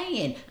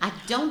saying. I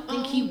don't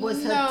think he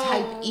was her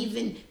type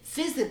even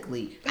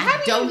physically.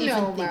 I don't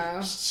even think.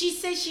 Mom? She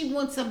says she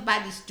wants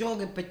somebody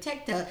strong and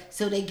protect her,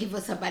 so they give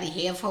her somebody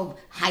half her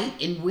height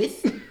and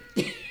width.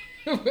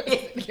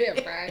 Yeah,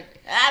 right.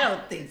 I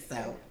don't think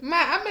so.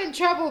 I'm in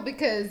trouble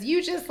because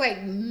you just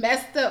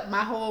messed up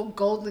my whole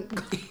Golden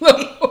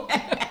Globe.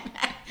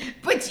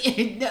 But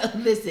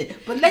listen.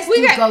 But let's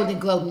do Golden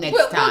Globe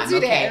next time. We'll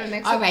do okay? that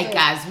next All right, episode.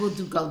 guys. We'll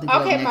do Golden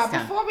Globe next time. Okay,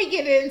 Ma, before we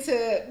get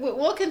into...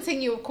 We'll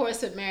continue, of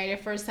course, with Married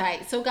at First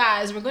Sight. So,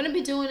 guys, we're going to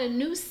be doing a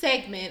new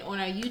segment on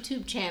our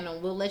YouTube channel.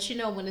 We'll let you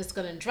know when it's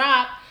going to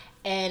drop.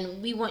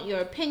 And we want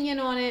your opinion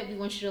on it. We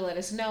want you to let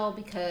us know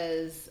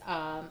because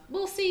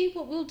we'll see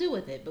what we'll do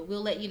with it. But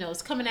we'll let you know.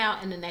 It's coming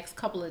out in the next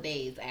couple of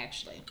days,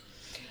 actually.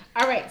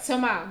 All right, so,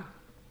 Mom,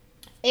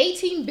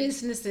 18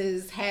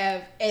 businesses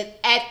have,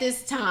 at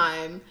this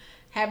time...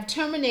 have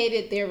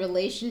terminated their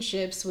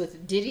relationships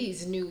with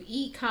Diddy's new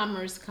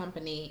e-commerce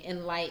company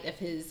in light of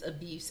his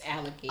abuse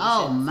allegations.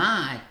 Oh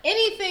my.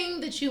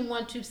 Anything that you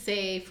want to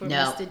say for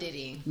Mr.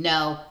 Diddy?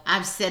 No,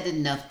 I've said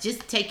enough.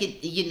 Just take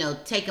it,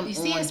 take him on. You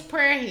see his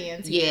prayer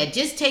hands. Yeah,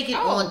 just take it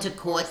on to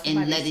court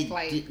and let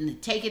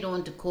it, take it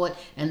on to court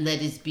and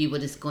let it be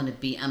what it's going to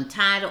be. I'm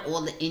tired of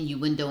all the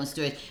innuendo and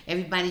stories.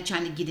 Everybody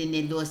trying to get in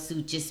their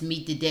lawsuit, just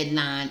meet the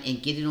deadline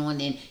and get it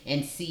on in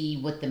and see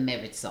what the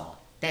merits are.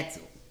 That's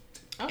all.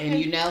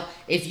 Okay. And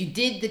if you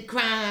did the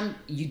crime,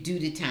 you do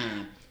the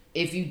time.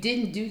 If you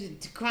didn't do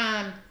the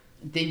crime,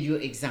 then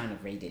you're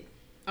exonerated.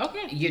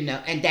 Okay.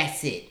 And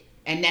that's it.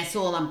 And that's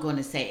all I'm going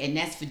to say. And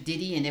that's for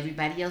Diddy and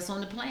everybody else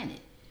on the planet.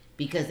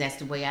 Because that's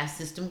the way our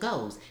system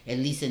goes. At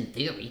least in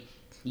theory.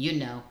 He's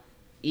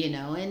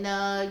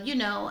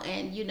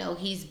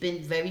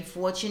been very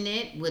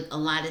fortunate with a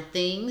lot of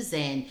things,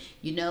 and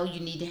you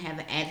need to have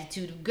an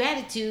attitude of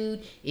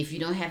gratitude. If you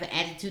don't have an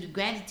attitude of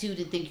gratitude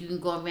and think you can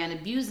go around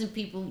abusing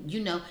people,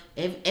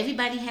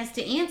 everybody has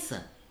to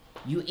answer.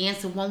 You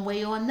answer one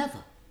way or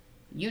another,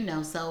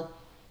 so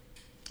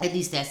at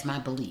least that's my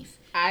belief.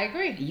 I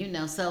agree.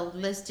 So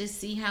let's just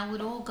see how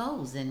it all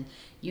goes, and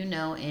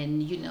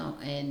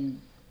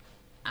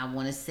I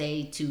want to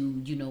say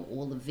to,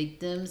 all the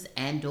victims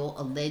and or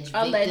alleged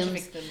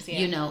victims,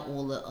 yeah.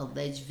 All the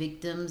alleged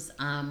victims,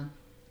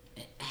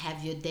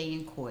 have your day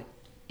in court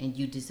and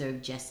you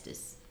deserve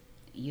justice,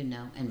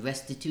 and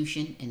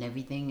restitution and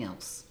everything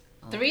else.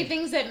 Okay. 3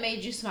 things that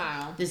made you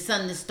smile. The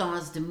sun, the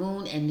stars, the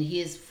moon, and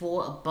here's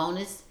 4, a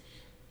bonus.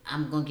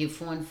 I'm going to give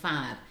 4 and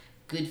 5.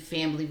 Good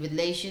family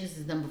relations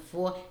is number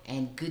 4,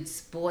 and good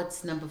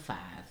sports, number 5.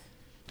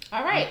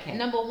 All right. Okay.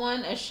 Number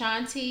 1,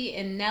 Ashanti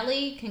and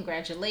Nelly.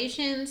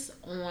 Congratulations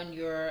on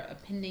your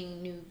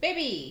pending new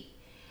baby.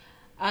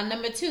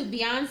 Number 2,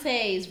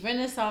 Beyonce's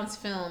Renaissance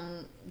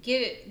film.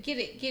 Get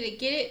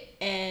it.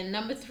 And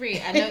number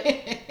 3,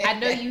 I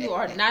know you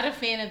are not a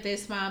fan of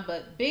this, Mom,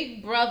 but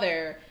Big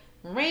Brother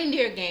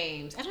Reindeer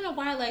Games. I don't know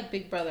why I like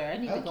Big Brother. I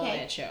need to go on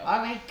that show. All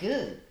right,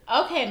 good.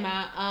 Okay,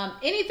 Ma.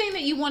 Anything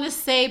that you want to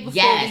say before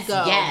we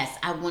go? Yes.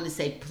 I want to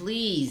say,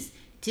 please.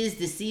 'Tis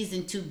the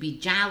season to be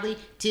jolly.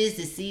 'Tis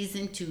the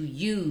season to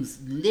use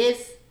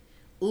Lyft,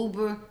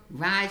 Uber,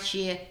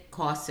 rideshare,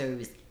 car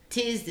service.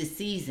 'Tis the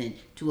season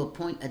to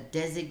appoint a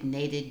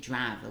designated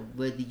driver.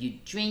 Whether you're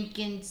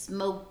drinking,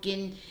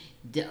 smoking,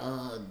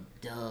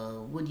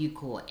 what do you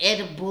call it?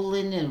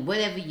 Edibling and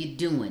whatever you're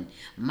doing,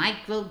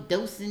 micro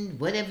dosing,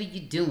 whatever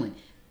you're doing.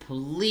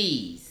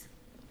 Please,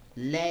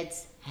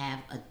 let's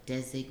have a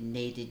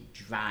designated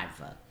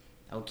driver.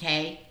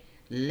 Okay?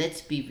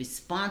 Let's be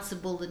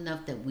responsible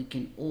enough that we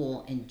can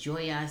all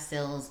enjoy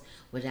ourselves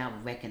without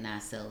wrecking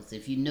ourselves.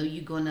 If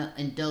you're going to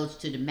indulge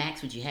to the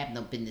max, which you have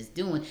no business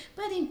doing,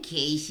 but in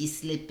case you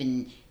slip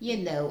and,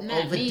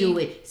 overdo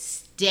it,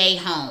 stay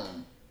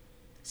home.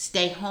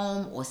 Stay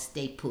home or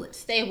stay put.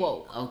 Stay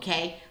woke.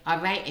 Okay?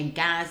 All right? And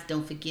guys,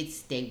 don't forget,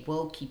 stay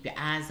woke. Keep your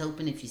eyes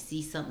open. If you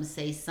see something,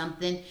 say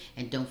something.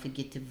 And don't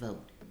forget to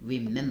vote.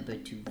 Remember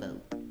to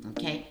vote.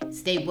 Okay?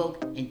 Stay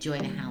woke. Enjoy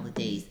the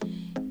holidays.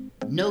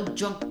 No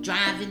drunk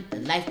driving.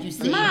 The life you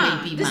say may be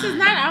mine. This is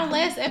not our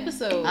last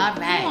episode. All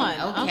right.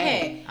 Come on.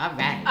 Okay. All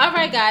right. All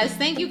right, guys.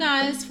 Thank you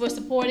guys for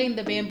supporting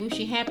the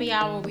Bambushi Happy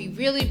Hour. We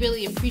really,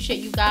 really appreciate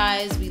you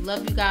guys. We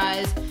love you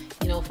guys,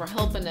 for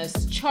helping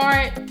us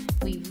chart.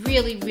 We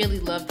really, really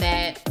love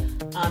that.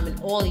 And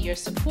all of your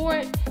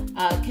support.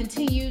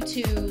 Continue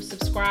to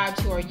subscribe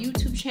to our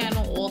YouTube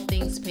channel, All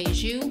Things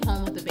Pays You,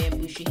 home of the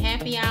Bambushi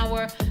Happy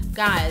Hour.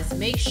 Guys,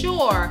 make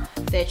sure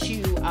that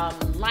you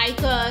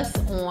like us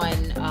on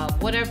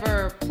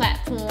whatever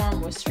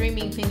platform or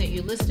streaming thing that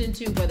you're listening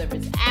to, whether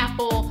it's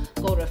Apple.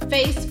 Go to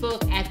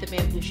Facebook at the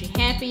Bambushi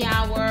Happy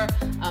Hour.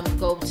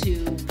 Go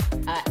to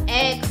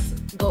X.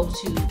 Go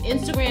to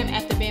Instagram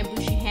at the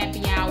Bambushi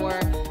Happy Hour.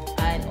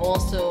 And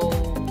also,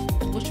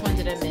 which one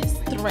did I miss?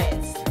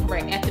 Threads.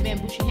 Right, at the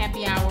Bambushi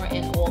Happy Hour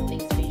and All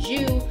Things Pays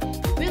You.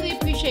 Really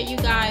appreciate you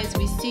guys.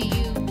 We see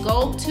you.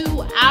 Go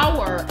to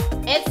our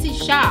Etsy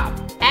shop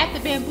at the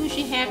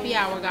Bambushi Happy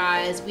Hour,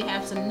 guys. We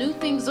have some new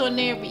things on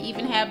there. We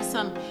even have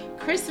some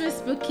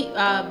Christmas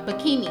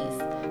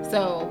bikinis.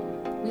 So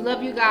we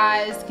love you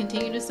guys.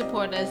 Continue to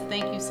support us.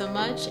 Thank you so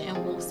much,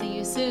 and we'll see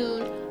you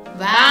soon.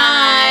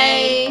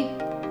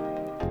 Bye.